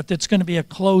that it's going to be a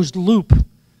closed loop,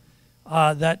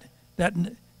 that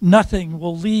nothing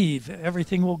will leave,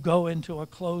 everything will go into a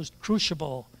closed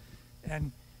crucible,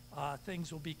 and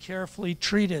things will be carefully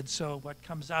treated, so what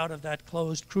comes out of that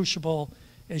closed crucible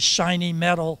is shiny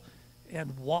metal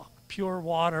and pure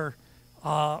water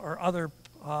or other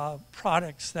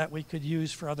products that we could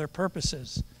use for other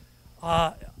purposes.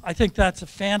 I think that's a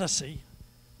fantasy,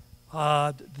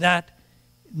 that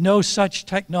no such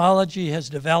technology has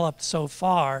developed so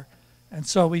far, and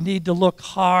so we need to look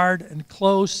hard and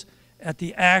close at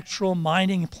the actual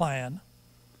mining plan,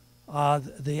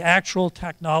 the actual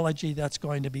technology that's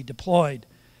going to be deployed.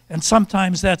 And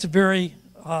sometimes that's very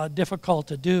difficult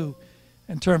to do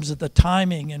in terms of the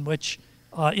timing in which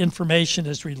information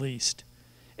is released.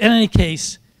 In any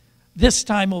case, this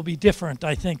time will be different,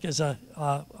 I think, as a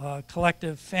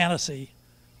collective fantasy.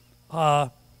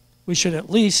 We should at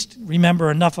least remember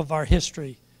enough of our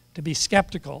history to be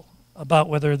skeptical about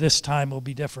whether this time will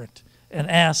be different and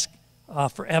ask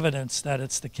for evidence that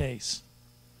it's the case.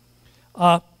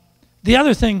 The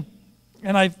other thing,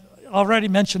 and I've already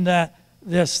mentioned that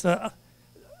the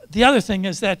other thing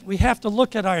is that we have to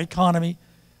look at our economy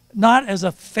not as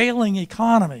a failing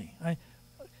economy.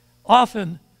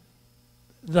 Often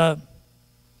the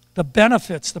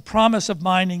benefits, the promise of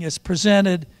mining is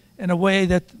presented in a way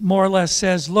that more or less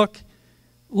says, look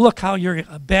how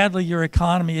badly your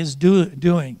economy is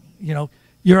doing. You know,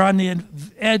 you're on the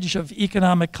edge of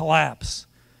economic collapse.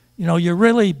 You know, you're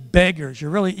really beggars,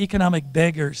 you're really economic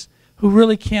beggars who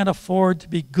really can't afford to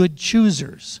be good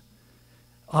choosers.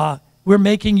 We're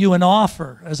making you an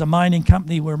offer, as a mining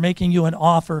company, we're making you an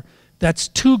offer that's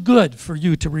too good for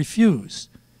you to refuse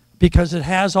because it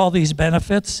has all these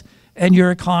benefits and your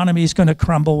economy is going to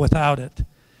crumble without it.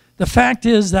 The fact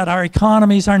is that our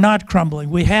economies are not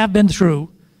crumbling. We have been through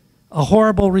a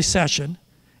horrible recession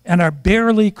and are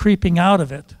barely creeping out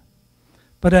of it.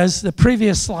 But as the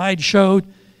previous slide showed,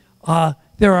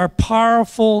 there are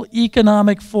powerful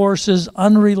economic forces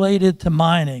unrelated to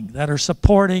mining that are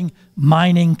supporting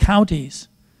mining counties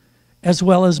as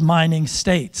well as mining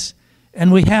states.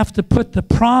 And we have to put the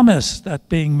promise that's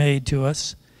being made to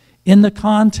us in the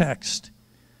context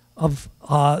of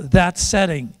that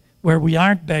setting where we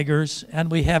aren't beggars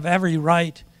and we have every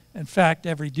right, in fact,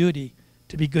 every duty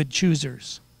to be good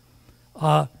choosers.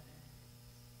 There's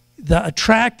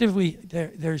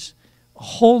a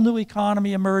whole new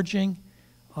economy emerging.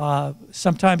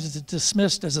 Sometimes it's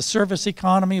dismissed as a service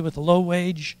economy with low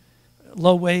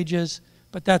wages,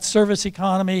 but that service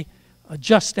economy,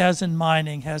 just as in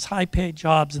mining, has high-paid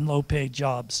jobs and low-paid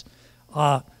jobs.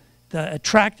 The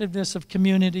attractiveness of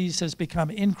communities has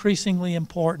become increasingly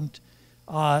important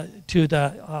to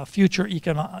the future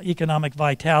economic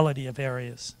vitality of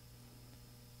areas.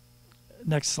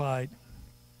 Next slide.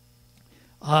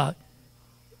 I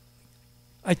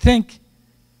think,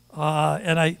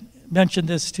 and I mentioned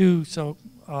this too, so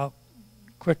I'll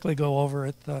quickly go over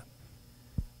it.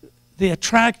 The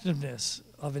attractiveness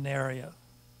of an area,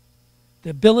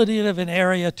 the ability of an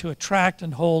area to attract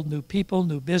and hold new people,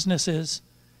 new businesses,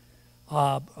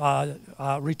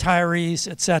 retirees,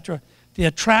 etc. The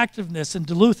attractiveness, and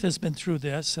Duluth has been through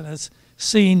this and has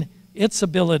seen its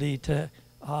ability to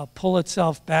pull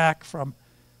itself back from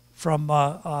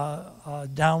a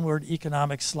downward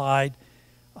economic slide.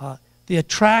 The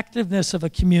attractiveness of a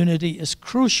community is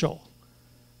crucial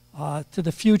to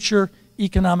the future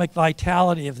economic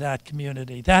vitality of that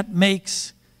community. That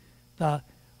makes the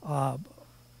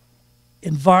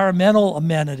environmental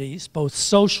amenities, both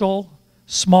social,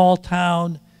 small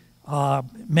town,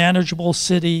 manageable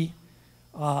city,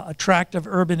 attractive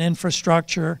urban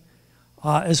infrastructure,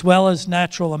 as well as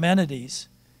natural amenities,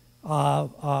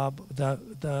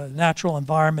 the natural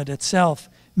environment itself,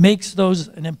 makes those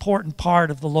an important part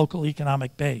of the local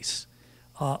economic base.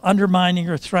 Undermining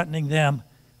or threatening them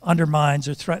undermines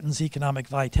or threatens economic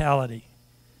vitality.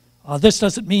 This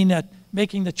doesn't mean that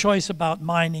making the choice about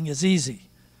mining is easy.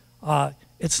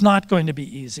 It's not going to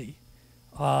be easy,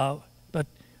 but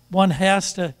one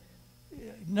has to,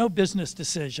 no business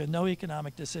decision, no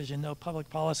economic decision, no public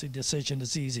policy decision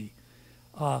is easy.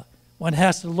 One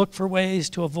has to look for ways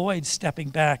to avoid stepping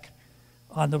back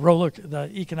on the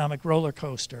economic roller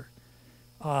coaster.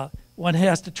 One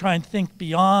has to try and think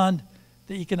beyond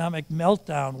the economic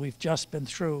meltdown we've just been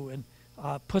through and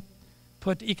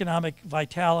put economic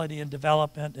vitality and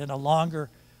development in a longer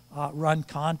run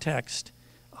context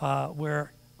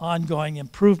where ongoing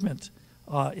improvement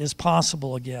is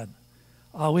possible again.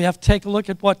 We have to take a look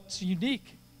at what's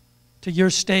unique to your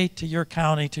state, to your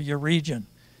county, to your region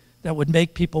that would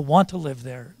make people want to live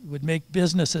there, would make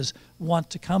businesses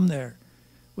want to come there,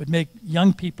 would make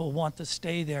young people want to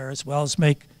stay there, as well as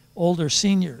make older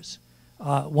seniors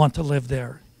want to live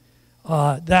there.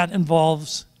 That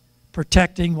involves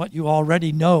protecting what you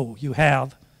already know you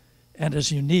have and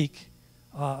is unique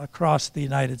across the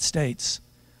United States.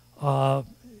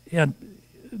 And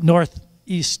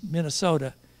northeast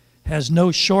Minnesota has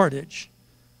no shortage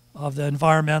of the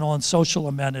environmental and social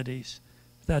amenities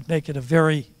that make it a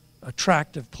very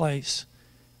attractive place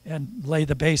and lay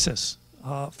the basis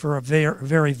for a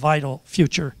very vital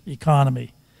future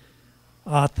economy.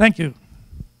 Thank you.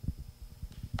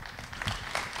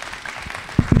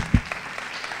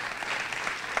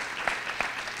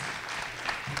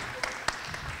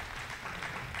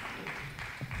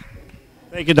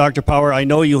 Thank you, Dr. Power. I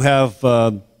know you have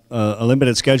a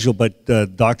limited schedule, but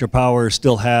Dr. Power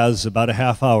still has about a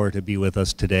half hour to be with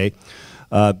us today.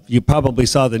 You probably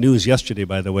saw the news yesterday,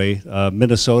 by the way.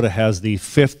 Minnesota has the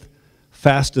 5th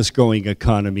fastest growing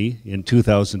economy in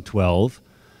 2012.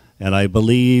 And I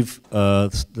believe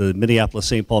the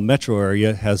Minneapolis-St. Paul metro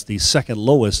area has the 2nd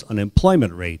lowest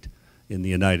unemployment rate in the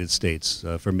United States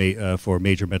for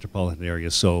major metropolitan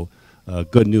areas. So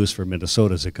good news for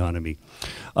Minnesota's economy.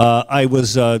 I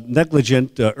was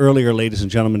negligent earlier, ladies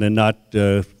and gentlemen, in not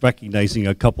recognizing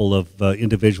a couple of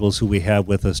individuals who we have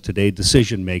with us today,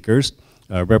 decision makers.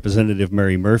 Representative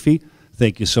Mary Murphy,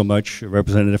 thank you so much,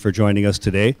 Representative, for joining us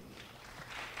today.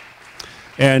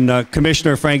 And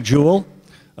Commissioner Frank Jewell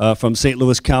from St.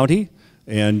 Louis County,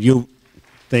 and you,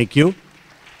 thank you.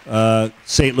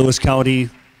 St. Louis County,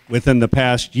 within the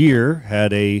past year,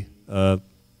 had a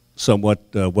somewhat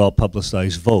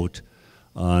well-publicized vote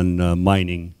on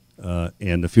mining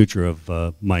and the future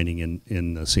of mining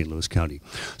in St. Louis County.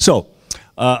 So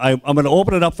I'm going to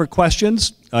open it up for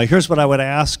questions. Here's what I would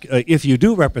ask. If you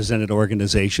do represent an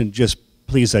organization, just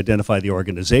please identify the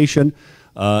organization.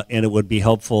 And it would be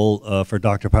helpful for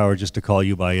Dr. Power just to call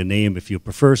you by a name if you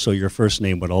prefer, so your first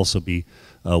name would also be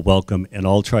welcome. And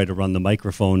I'll try to run the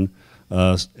microphone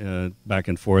back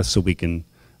and forth so we can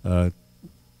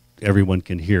everyone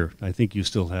can hear. I think you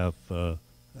still have a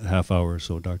half hour or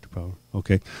so, Dr. Power.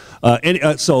 Okay.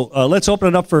 So let's open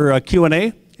it up for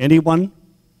Q&A. Anyone?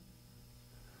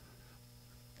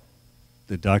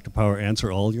 Did Dr. Power answer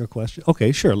all your questions?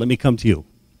 Okay, sure. Let me come to you.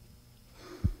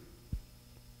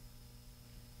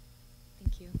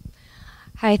 Thank you.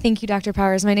 Hi, thank you, Dr.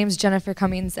 Powers. My name is Jennifer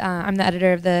Cummings. I'm the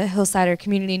editor of the Hillsider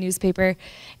community newspaper.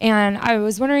 And I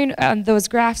was wondering, those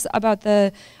graphs about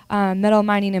the metal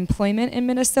mining employment in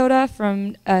Minnesota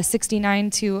from 69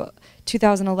 to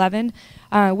 2011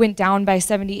 went down by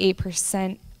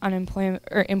 78%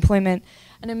 employment.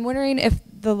 And I'm wondering if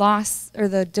the loss or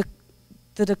the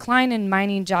decline in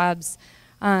mining jobs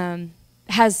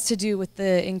has to do with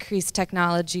the increased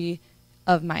technology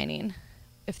of mining,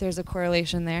 if there's a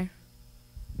correlation there.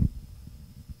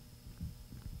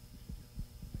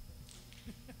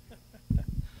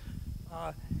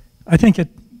 I think it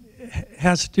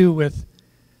has to do with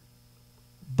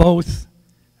both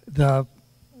the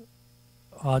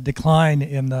decline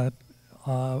in the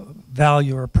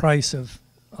value or price of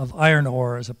iron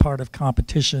ore as a part of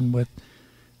competition with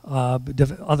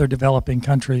other developing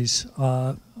countries,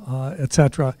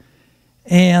 etc.,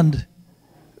 and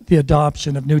the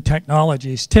adoption of new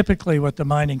technologies. Typically what the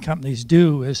mining companies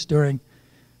do is during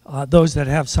those that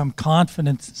have some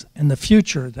confidence in the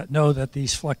future, that know that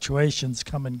these fluctuations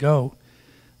come and go,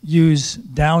 use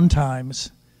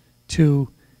downtimes to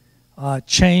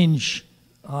change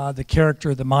the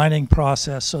character of the mining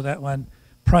process so that when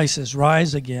prices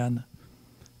rise again,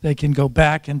 they can go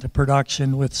back into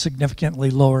production with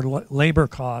significantly lower labor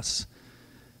costs,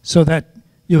 so that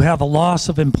you have a loss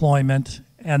of employment,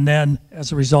 and then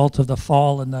as a result of the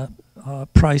fall in the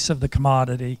price of the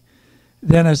commodity,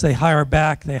 then as they hire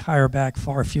back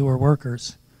far fewer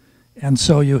workers. And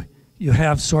so you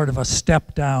have sort of a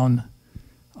step down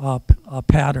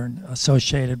pattern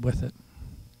associated with it.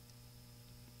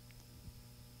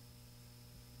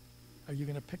 Are you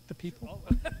going to pick the people?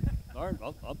 All right,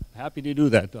 I'm happy to do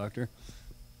that, Doctor.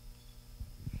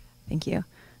 Thank you.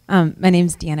 My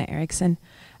name's Deanna Erickson.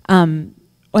 One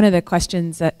of the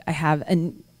questions that I have,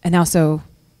 and also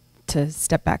to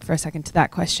step back for a second to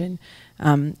that question,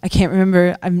 I can't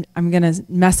remember, I'm going to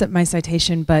mess up my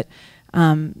citation, but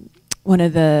one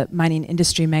of the mining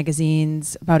industry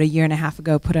magazines about a year and a half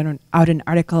ago put out an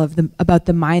article about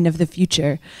the mine of the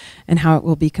future and how it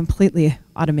will be completely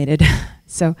automated.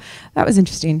 So that was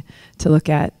interesting to look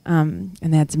at, and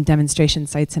they had some demonstration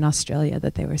sites in Australia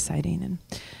that they were citing. And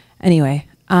anyway,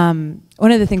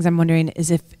 one of the things I'm wondering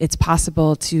is if it's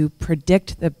possible to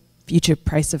predict the future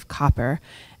price of copper,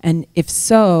 and if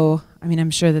so, I mean,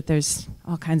 I'm sure that there's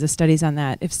all kinds of studies on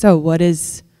that. If so, what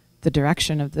is the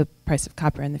direction of the price of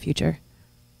copper in the future?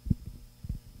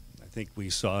 I think we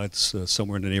saw it's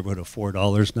somewhere in the neighborhood of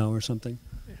 $4 now or something.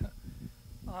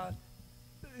 Yeah.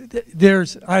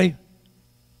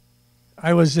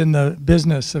 I was in the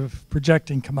business of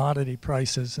projecting commodity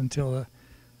prices until the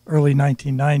early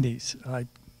 1990s. I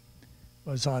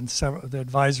was on several the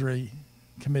advisory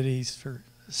committees for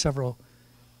several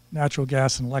natural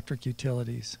gas and electric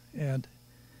utilities, and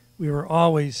we were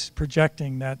always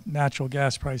projecting that natural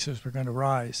gas prices were going to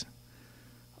rise.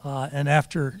 And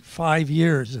after 5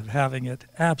 years of having it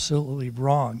absolutely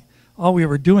wrong, all we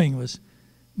were doing was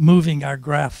moving our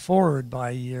graph forward by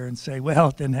a year and say, well,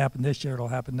 it didn't happen this year, it'll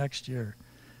happen next year.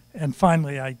 And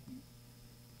finally, I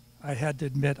had to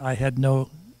admit I had no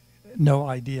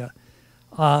idea.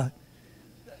 The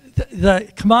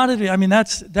commodity, I mean,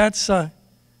 that's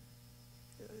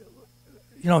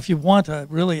you know, if you want a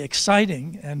really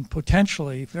exciting and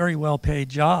potentially very well-paid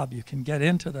job, you can get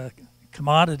into the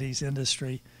commodities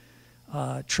industry,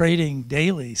 trading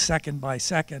daily, second by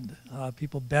second,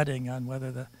 people betting on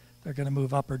whether they're going to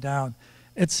move up or down.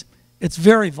 It's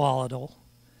very volatile.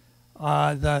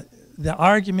 The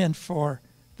argument for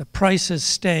the prices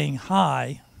staying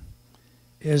high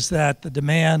is that the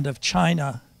demand of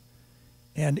China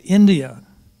and India,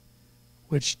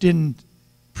 which didn't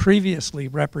previously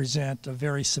represent a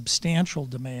very substantial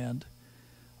demand,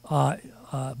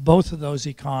 both of those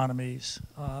economies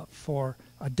for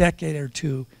a decade or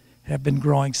two have been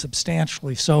growing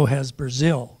substantially. So has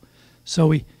Brazil.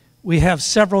 So we have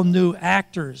several new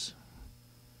actors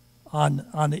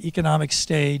on the economic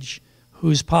stage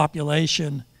whose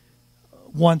population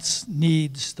once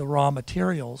needs the raw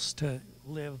materials to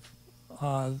live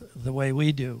the way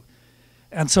we do.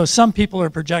 And so some people are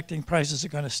projecting prices are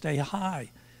going to stay high.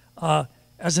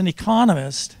 As an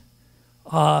economist,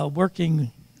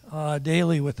 working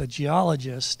daily with a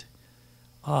geologist,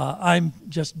 I'm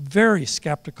just very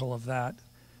skeptical of that.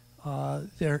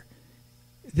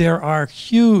 There are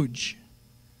huge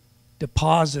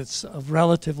deposits of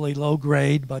relatively low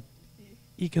grade but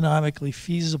economically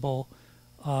feasible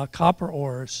copper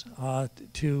ores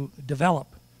to develop.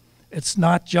 It's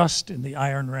not just in the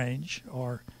Iron Range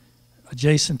or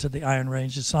adjacent to the Iron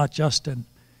Range. It's not just in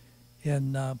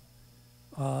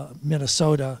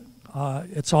Minnesota.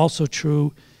 It's also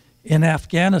true in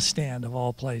Afghanistan, of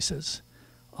all places,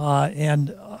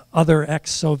 and other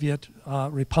ex-Soviet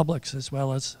republics, as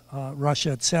well as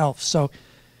Russia itself. So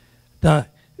the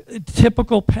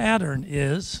typical pattern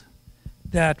is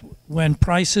that when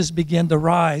prices begin to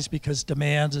rise because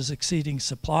demand is exceeding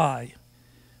supply,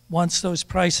 once those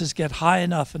prices get high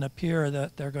enough and appear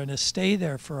that they're going to stay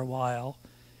there for a while,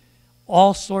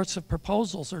 all sorts of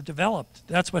proposals are developed.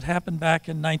 That's what happened back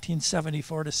in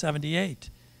 1974 to 78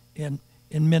 in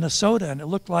Minnesota, and it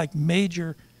looked like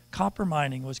major copper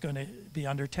mining was going to be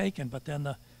undertaken, but then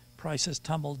the prices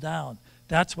tumbled down.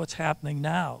 That's what's happening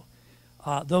now.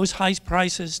 Those high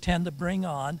prices tend to bring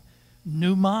on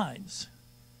new mines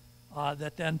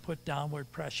that then put downward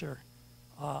pressure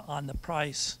on the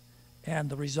price, and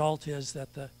the result is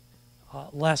that the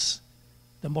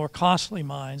more costly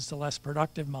mines, the less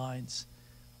productive mines,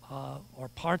 or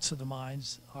parts of the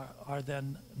mines are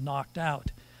then knocked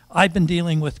out. I've been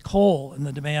dealing with coal and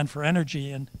the demand for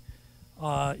energy in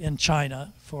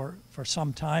China for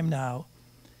some time now,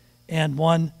 and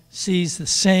one sees the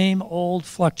same old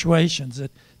fluctuations.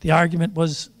 The argument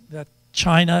was that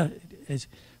China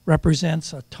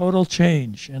represents a total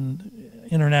change in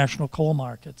international coal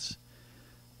markets,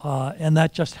 and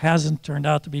that just hasn't turned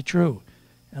out to be true.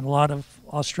 And a lot of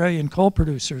Australian coal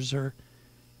producers are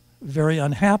very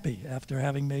unhappy after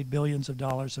having made billions of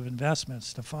dollars of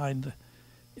investments to find the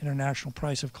international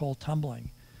price of coal tumbling.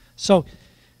 So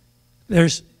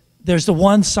there's the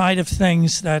one side of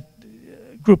things that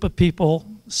group of people,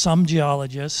 some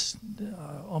geologists,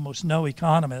 almost no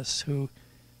economists who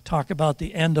talk about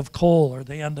the end of coal or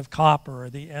the end of copper or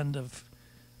the end of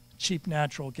cheap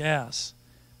natural gas.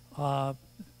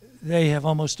 They have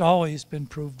almost always been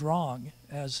proved wrong,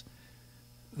 as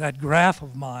that graph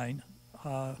of mine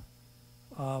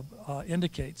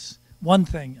indicates. One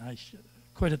thing, I should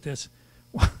quit at this.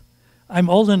 I'm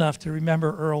old enough to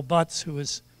remember Earl Butz, who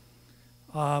was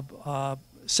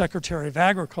Secretary of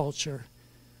Agriculture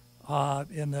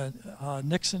in the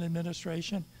Nixon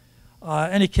administration.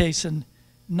 Any case, in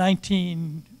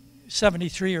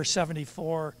 1973 or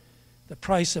 74, the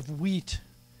price of wheat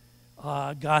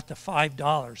got to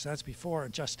 $5. That's before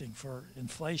adjusting for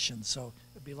inflation, so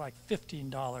it'd be like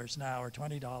 $15 now or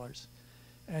 $20.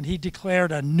 And he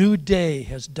declared a new day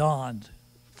has dawned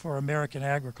for American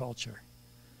agriculture.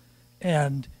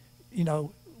 And, you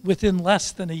know, within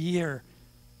less than a year,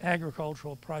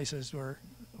 agricultural prices were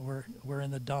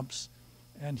in the dumps,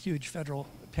 and huge federal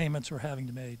payments were having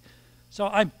to be made. So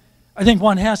I think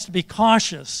one has to be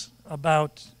cautious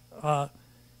about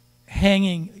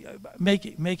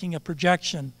making a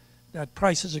projection that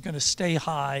prices are going to stay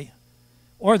high,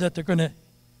 or that they're going to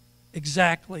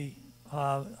exactly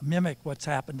mimic what's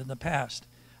happened in the past.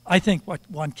 I think what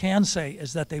one can say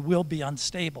is that they will be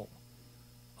unstable.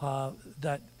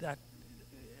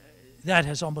 That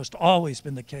has almost always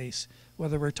been the case,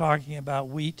 whether we're talking about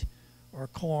wheat or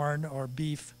corn or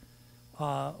beef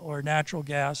or natural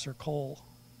gas or coal.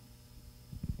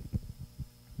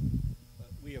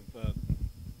 We have,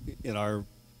 in our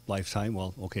lifetime,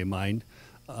 well, okay, mine,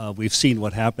 we've seen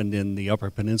what happened in the Upper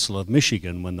Peninsula of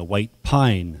Michigan when the white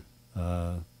pine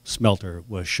smelter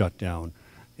was shut down,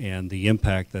 and the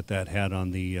impact that that had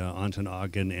on the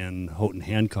Ontonagon and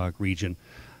Houghton-Hancock region.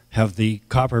 Have the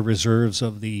copper reserves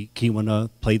of the Keweenaw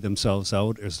played themselves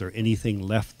out? Is there anything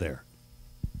left there?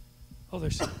 Oh,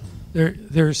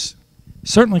 there's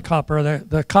certainly copper.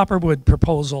 The Copperwood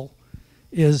proposal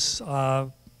is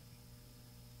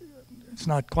it's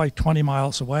not quite 20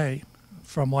 miles away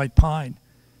from White Pine,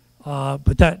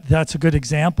 but that's a good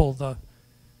example.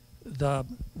 The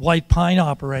White Pine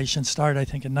operation started, I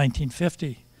think, in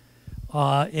 1950,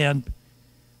 and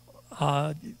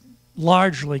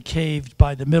largely caved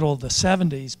by the middle of the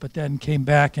 70s, but then came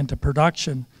back into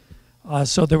production.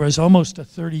 So there was almost a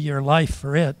 30-year life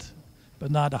for it,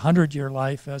 but not a 100-year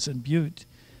life as in Butte.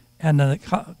 And the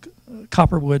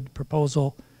Copperwood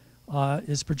proposal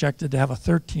is projected to have a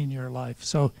 13-year life.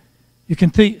 So you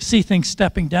can see things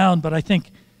stepping down, but I think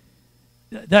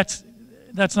that's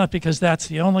not because that's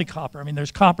the only copper. I mean,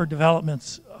 there's copper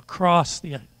developments across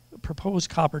the proposed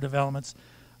copper developments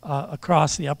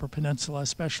across the Upper Peninsula,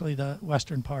 especially the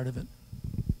western part of it.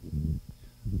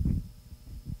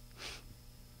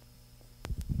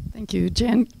 Thank you,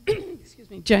 Jan. Excuse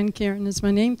me, Jan Karen is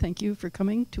my name. Thank you for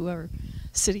coming to our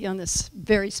city on this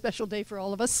very special day for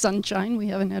all of us. Sunshine. We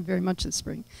haven't had very much this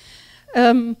spring.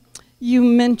 You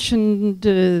mentioned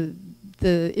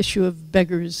the issue of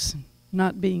beggars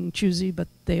not being choosy, but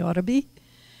they ought to be.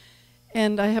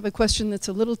 And I have a question that's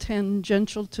a little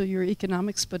tangential to your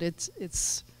economics, but it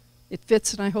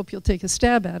fits, and I hope you'll take a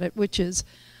stab at it, which is,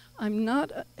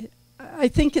 I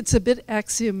think it's a bit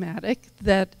axiomatic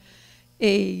that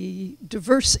a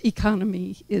diverse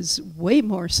economy is way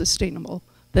more sustainable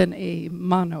than a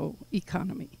mono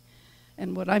economy.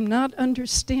 And what I'm not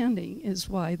understanding is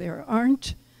why there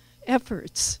aren't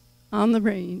efforts on the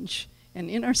range and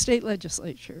in our state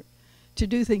legislature to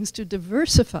do things to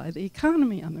diversify the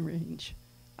economy on the range.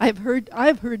 I've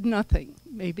heard nothing.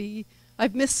 Maybe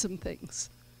I've missed some things.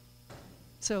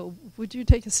 So would you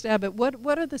take a stab at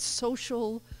what are the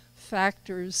social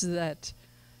factors that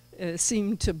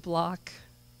seem to block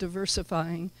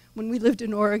diversifying? When we lived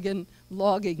in Oregon,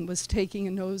 logging was taking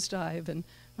a nosedive, and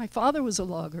my father was a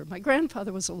logger, my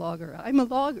grandfather was a logger. I'm a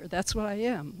logger, that's what I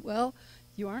am. Well,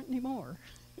 you aren't anymore.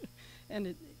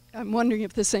 And I'm wondering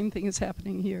if the same thing is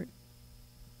happening here.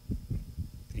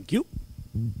 Thank you.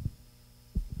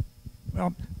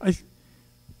 Well,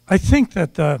 I think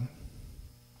that I'm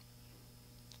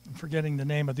forgetting the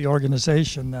name of the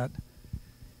organization that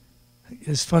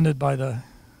is funded by the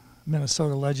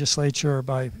Minnesota legislature or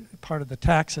by part of the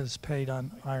taxes paid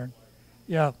on iron.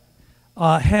 Yeah,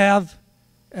 have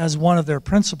as one of their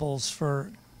principles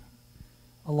for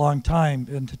a long time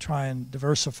been to try and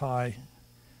diversify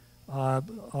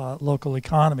local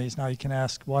economies. Now you can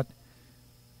ask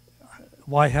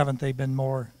why haven't they been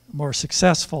more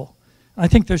successful? I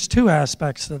think there's two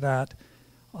aspects to that,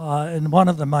 and one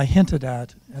of them I hinted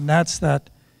at, and that's that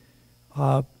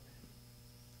a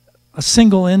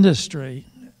single industry,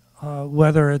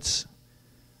 whether it's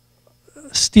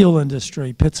steel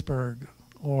industry, Pittsburgh,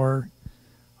 or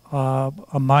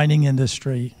a mining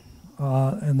industry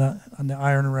on the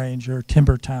Iron Range or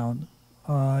Timber Town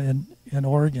in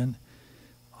Oregon,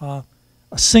 a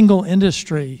single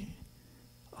industry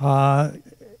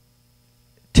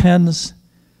tends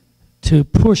to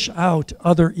push out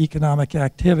other economic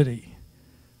activity.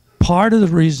 Part of the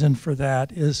reason for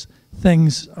that is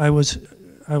things I was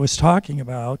talking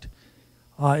about,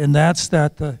 and that's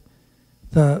that the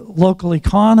local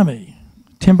economy,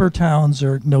 timber towns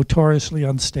are notoriously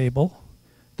unstable.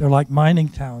 They're like mining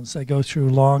towns. They go through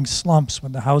long slumps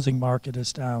when the housing market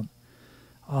is down.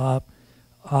 So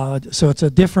it's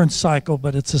a different cycle,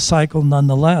 but it's a cycle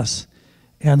nonetheless.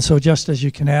 And so just as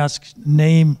you can ask,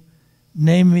 name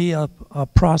me a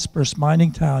prosperous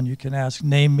mining town, you can ask,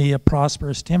 name me a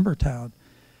prosperous timber town.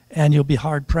 And you'll be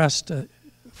hard pressed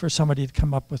for somebody to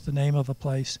come up with the name of a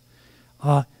place.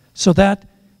 So that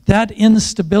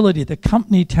instability, the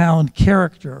company town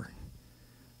character,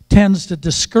 tends to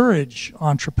discourage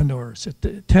entrepreneurs.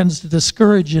 It tends to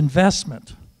discourage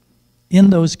investment in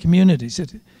those communities.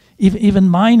 Even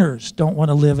miners don't want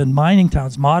to live in mining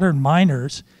towns. Modern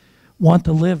miners want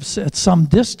to live at some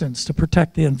distance to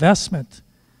protect the investment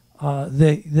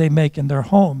they make in their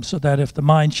home, so that if the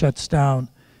mine shuts down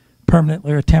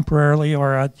permanently or temporarily,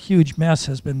 or a huge mess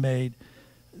has been made,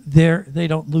 they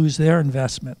don't lose their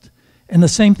investment. And the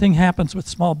same thing happens with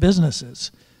small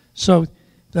businesses. So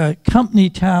the company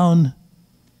town,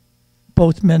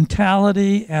 both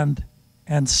mentality and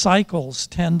cycles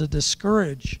tend to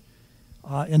discourage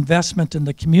investment in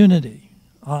the community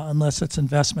unless it's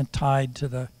investment tied to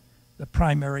the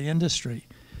primary industry.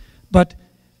 But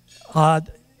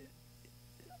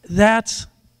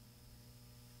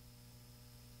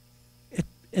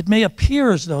it may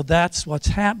appear as though that's what's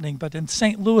happening, but in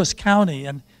St. Louis County,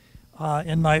 and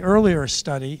in my earlier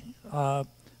study,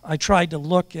 I tried to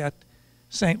look at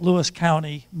St. Louis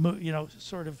County,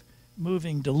 sort of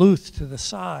moving Duluth to the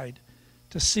side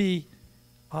to see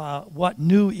what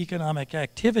new economic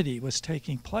activity was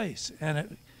taking place. And it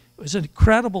was an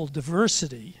incredible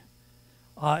diversity.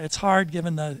 It's hard,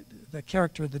 given the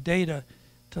character of the data,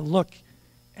 to look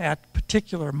at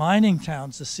particular mining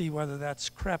towns to see whether that's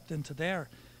crept into there.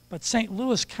 But St.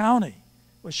 Louis County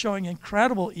was showing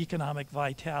incredible economic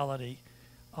vitality,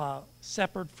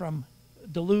 separate from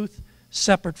Duluth,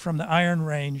 separate from the Iron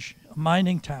Range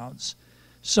mining towns.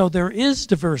 So there is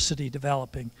diversity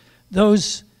developing.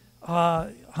 Those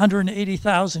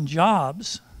 180,000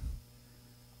 jobs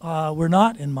were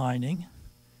not in mining.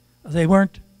 They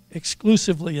weren't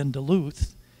exclusively in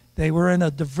Duluth. They were in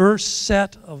a diverse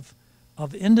set of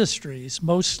industries,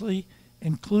 mostly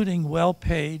including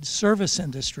well-paid service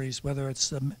industries, whether it's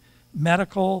the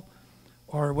medical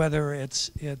or whether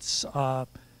it's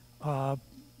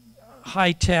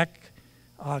high-tech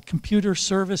computer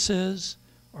services,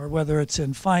 or whether it's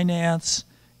in finance.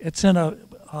 It's in a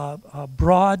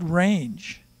broad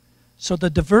range. So the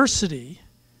diversity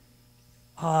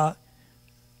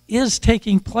is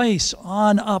taking place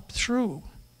on up through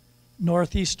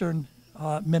northeastern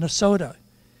Minnesota.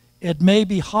 It may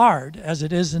be hard, as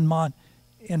it is in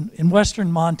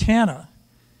western Montana.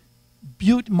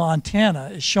 Butte, Montana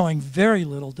is showing very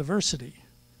little diversity.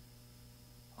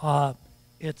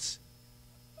 It's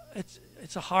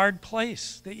a hard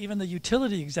place. Even the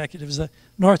utility executives, the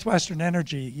Northwestern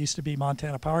Energy, used to be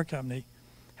Montana Power Company,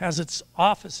 has its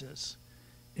offices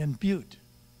in Butte.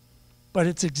 But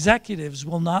its executives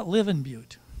will not live in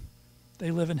Butte.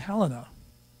 They live in Helena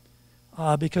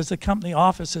because the company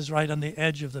office is right on the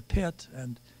edge of the pit,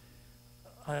 and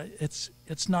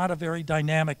it's not a very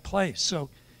dynamic place. So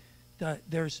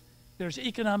there's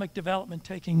economic development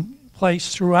taking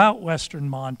place throughout western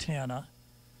Montana,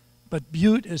 but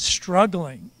Butte is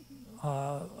struggling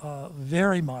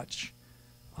very much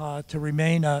to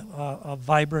remain a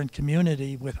vibrant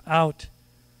community without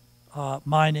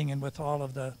mining and with all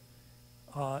of the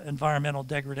environmental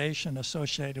degradation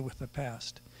associated with the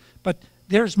past. But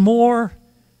there's more.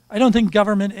 I don't think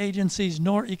government agencies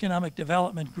nor economic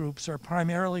development groups are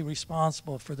primarily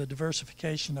responsible for the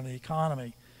diversification of the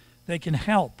economy. They can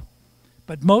help,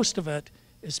 but most of it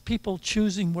is people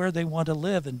choosing where they want to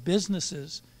live and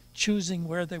businesses choosing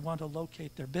where they want to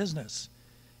locate their business.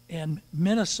 And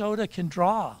Minnesota can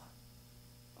draw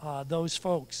those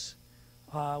folks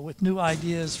with new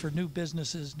ideas for new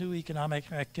businesses, new economic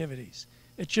activities.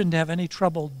 It shouldn't have any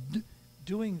trouble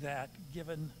doing that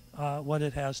given what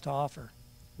it has to offer.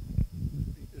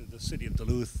 The city of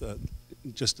Duluth,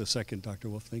 just a second, Dr.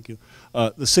 Wolf, thank you.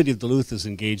 The city of Duluth is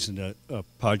engaged in a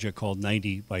project called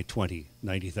 90 by 20,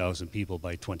 90,000 people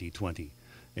by 2020.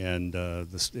 And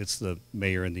it's the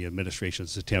mayor and the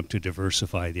administration's attempt to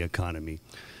diversify the economy.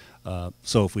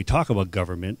 So if we talk about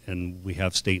government, and we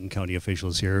have state and county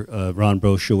officials here, Ron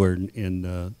Brochur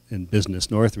in Business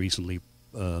North recently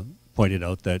pointed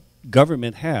out that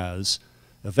government has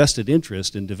a vested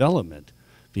interest in development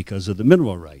because of the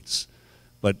mineral rights,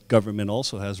 but government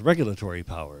also has regulatory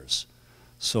powers.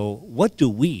 So what do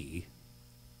we,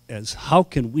 how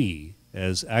can we,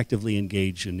 as actively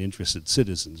engaged and interested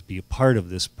citizens, be a part of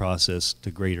this process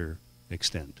to greater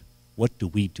extent? What do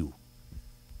we do?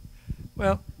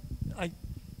 Well, I'm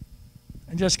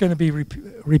just going to be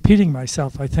repeating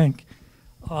myself, I think.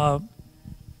 I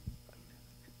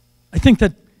think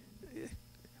that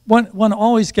one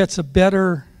always gets a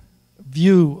better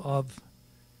view of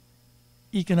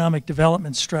economic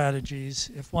development strategies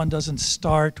if one doesn't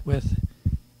start with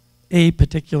a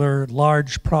particular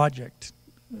large project,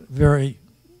 very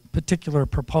particular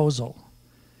proposal.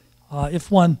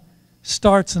 If one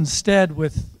starts instead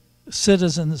with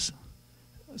citizens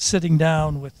sitting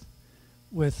down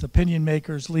with opinion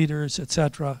makers, leaders,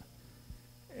 etc.,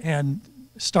 and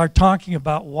start talking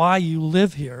about why you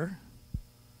live here,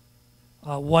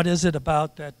 what is it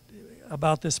about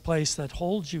this place that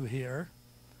holds you here,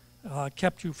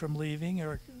 kept you from leaving,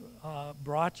 or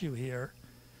brought you here,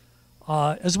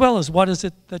 as well as what is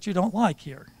it that you don't like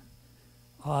here.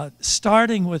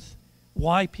 Starting with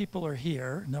why people are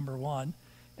here, number one,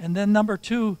 and then number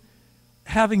two,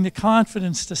 having the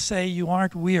confidence to say you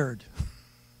aren't weird.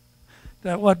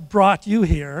 That what brought you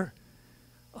here,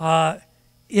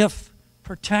 if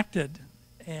protected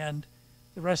and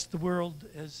the rest of the world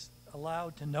is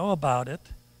allowed to know about it,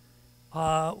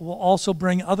 will also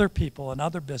bring other people and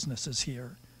other businesses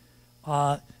here.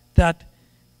 That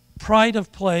pride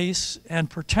of place and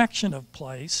protection of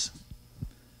place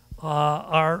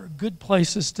are good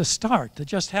places to start, to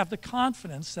just have the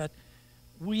confidence that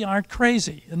we aren't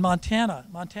crazy. In Montana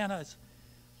is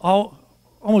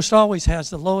almost always has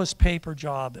the lowest pay per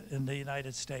job in the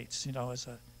United States, you know, as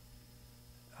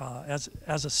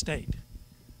a state,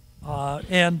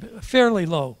 and fairly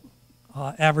low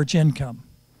average income.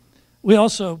 We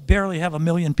also barely have 1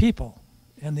 million people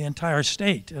in the entire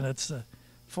state, and it's the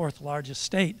 4th largest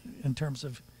state in terms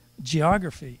of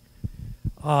geography,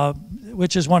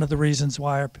 which is one of the reasons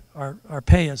why our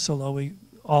pay is so low. We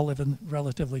all live in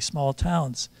relatively small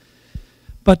towns.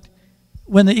 But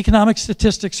when the economic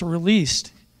statistics are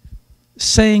released,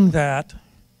 saying that,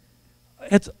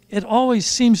 it always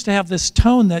seems to have this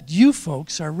tone that you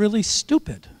folks are really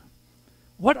stupid.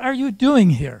 What are you doing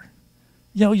here?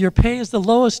 You know, your pay is the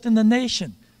lowest in the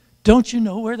nation. Don't you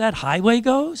know where that highway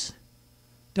goes?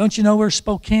 Don't you know where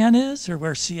Spokane is or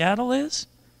where Seattle is?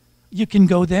 You can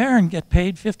go there and get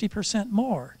paid 50%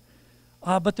 more.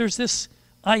 But there's this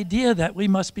idea that we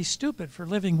must be stupid for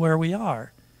living where we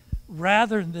are,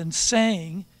 rather than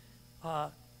saying,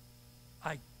 I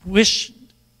wish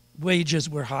wages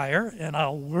were higher, and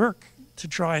I'll work to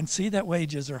try and see that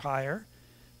wages are higher,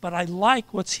 but I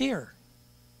like what's here.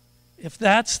 If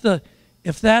that's the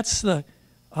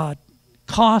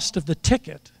cost of the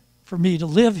ticket for me to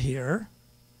live here,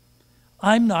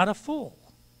 I'm not a fool.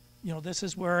 You know, this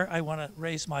is where I want to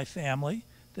raise my family.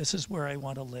 This is where I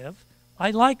want to live. I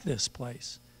like this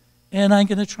place, and I'm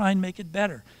going to try and make it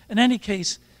better. In any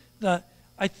case,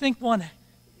 I think what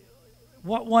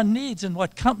one needs, and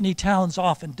what company towns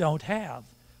often don't have,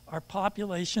 are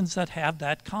populations that have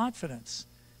that confidence,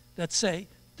 that say,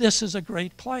 this is a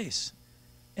great place,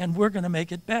 and we're going to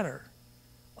make it better.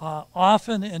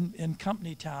 Often in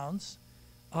company towns,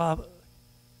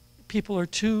 people are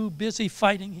too busy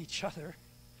fighting each other,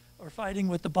 or fighting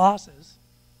with the bosses,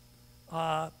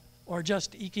 or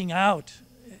just eking out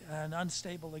an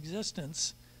unstable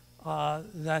existence,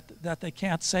 that they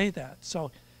can't say that.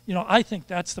 So, you know, I think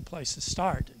that's the place to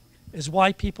start, is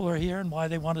why people are here and why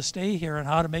they want to stay here and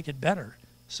how to make it better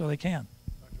so they can.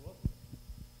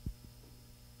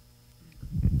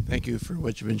 Thank you for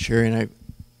what you've been sharing.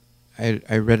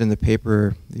 I read in the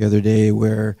paper the other day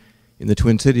where in the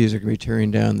Twin Cities they're going to be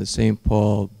tearing down the St.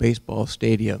 Paul baseball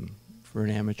stadium for an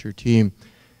amateur team.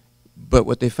 But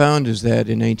what they found is that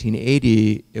in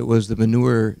 1980 it was the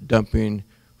manure dumping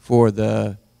for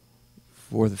the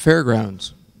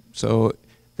fairgrounds. So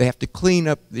they have to clean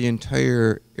up the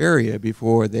entire area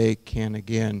before they can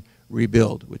again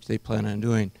rebuild, which they plan on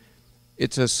doing.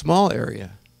 It's a small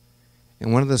area.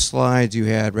 And one of the slides you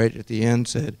had right at the end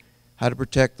said, how to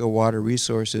protect the water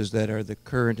resources that are the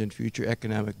current and future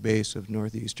economic base of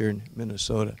northeastern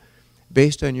Minnesota.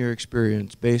 Based on your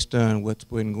experience, based on what's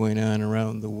been going on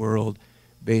around the world,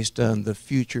 based on the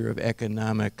future of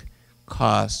economic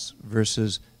costs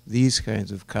versus these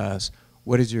kinds of costs,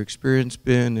 what has your experience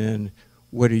been, and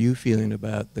what are you feeling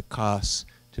about the costs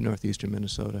to northeastern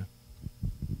Minnesota?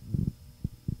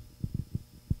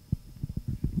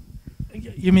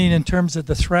 You mean in terms of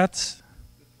the threats?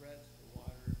 The threats to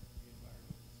water, the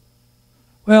environment.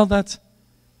 Well, that's,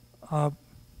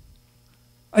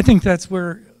 I think that's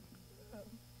where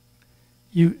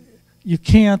you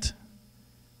can't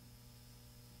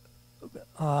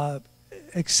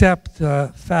accept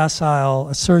facile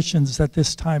assertions that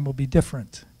this time will be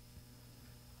different.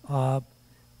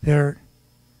 There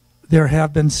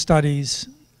have been studies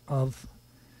of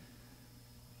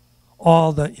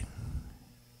all the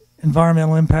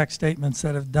environmental impact statements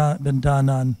that have been done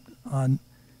on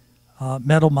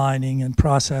metal mining and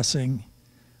processing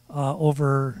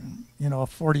over a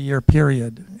 40-year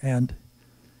period, and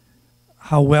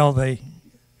how well they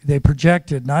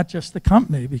projected, not just the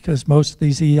company, because most of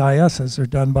these EISs are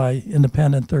done by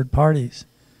independent third parties,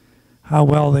 how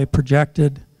well they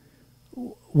projected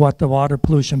what the water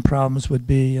pollution problems would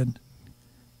be and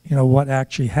what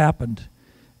actually happened.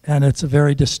 And it's a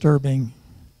very disturbing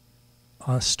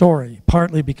story,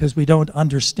 partly because we don't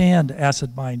understand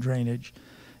acid mine drainage.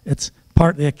 It's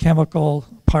partly a chemical,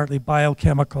 partly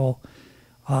biochemical.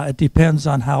 It depends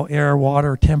on how air,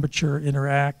 water, temperature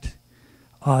interact.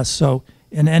 So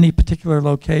in any particular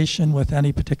location with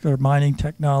any particular mining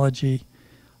technology,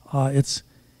 it's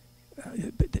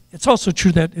also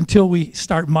true that until we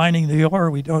start mining the ore,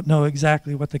 we don't know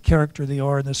exactly what the character of the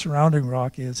ore and the surrounding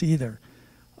rock is either.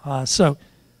 So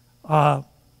I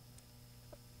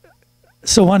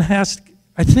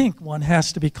think one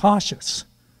has to be cautious,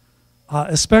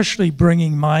 especially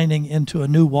bringing mining into a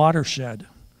new watershed,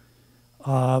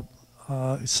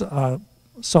 sulfide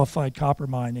copper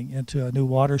mining into a new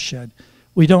watershed.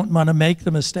 We don't want to make the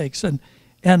mistakes. And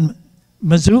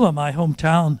Missoula, my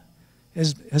hometown,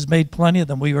 has made plenty of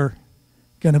them. We were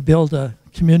going to build a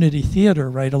community theater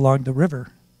right along the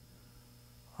river.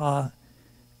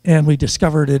 And we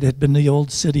discovered it had been the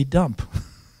old city dump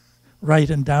right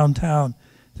in downtown.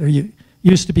 There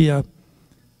used to be a,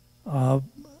 what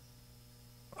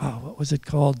was it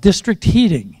called? District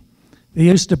heating. They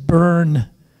used to burn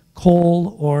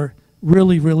coal or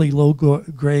really, really low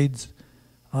grades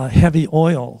heavy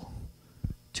oil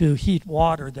to heat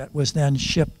water that was then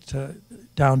shipped to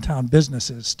downtown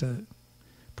businesses to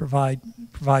provide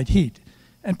heat,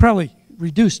 and probably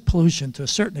reduced pollution to a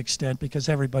certain extent because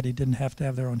everybody didn't have to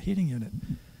have their own heating unit.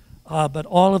 But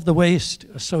all of the waste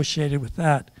associated with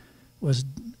that was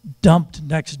dumped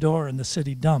next door in the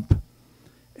city dump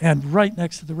and right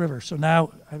next to the river. So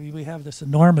now, I mean, we have this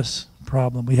enormous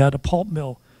problem. We had a pulp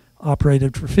mill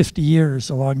operated for 50 years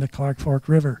along the Clark Fork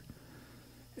River,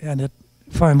 and it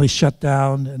finally shut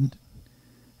down, and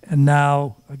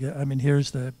now, I mean,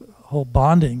 here's the whole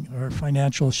bonding or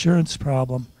financial assurance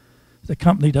problem. The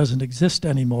company doesn't exist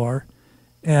anymore,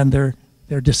 and they're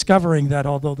discovering that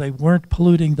although they weren't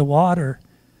polluting the water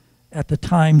at the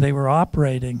time they were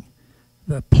operating,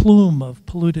 the plume of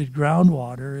polluted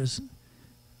groundwater is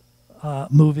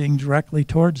moving directly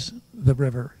towards the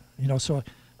river. So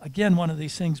again, one of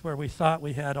these things where we thought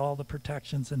we had all the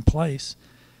protections in place,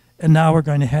 and now we're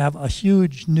going to have a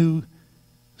huge new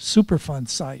Superfund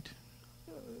site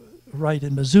right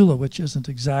in Missoula, which isn't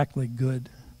exactly good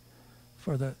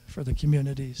for the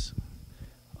community's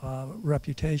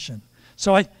reputation.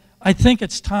 So I think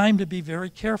it's time to be very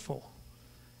careful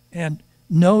and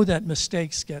know that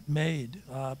mistakes get made,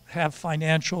 have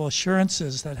financial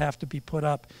assurances that have to be put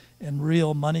up in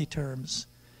real money terms,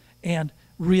 and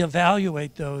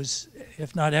reevaluate those,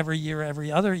 if not every year,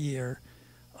 every other year,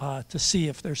 to see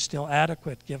if they're still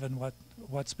adequate given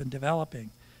what's been developing.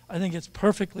 I think it's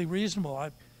perfectly reasonable.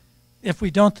 If we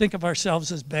don't think of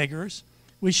ourselves as beggars,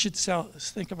 we should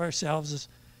think of ourselves as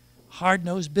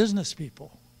hard-nosed business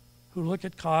people who look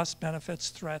at costs, benefits,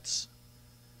 threats,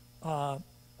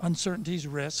 uncertainties,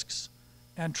 risks,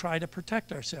 and try to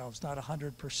protect ourselves. Not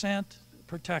 100%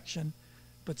 protection,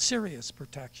 but serious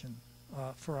protection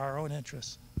for our own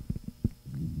interests.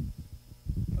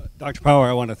 Dr. Power,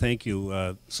 I want to thank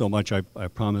you so much. I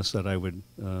promised that I would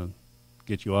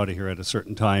get you out of here at a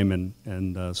certain time,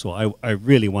 and so I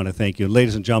really want to thank you.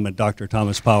 Ladies and gentlemen, Dr.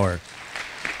 Thomas Power.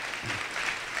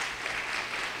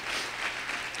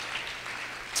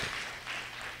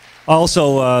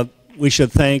 Also, we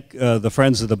should thank the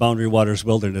Friends of the Boundary Waters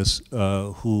Wilderness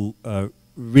who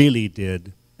really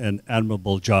did an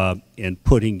admirable job in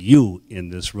putting you in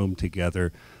this room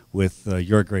together with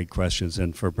your great questions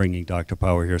and for bringing Dr.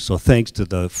 Power here. So thanks to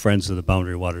the Friends of the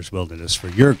Boundary Waters Wilderness for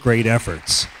your great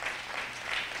efforts.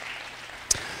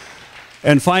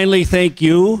 And finally, thank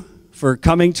you for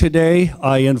coming today.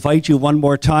 I invite you one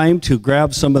more time to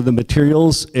grab some of the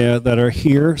materials that are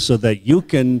here so that you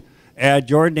can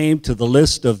add your name to the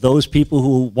list of those people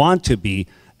who want to be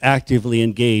actively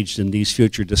engaged in these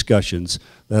future discussions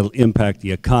that will impact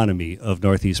the economy of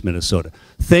Northeast Minnesota.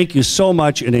 Thank you so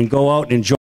much, and then go out and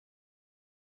enjoy.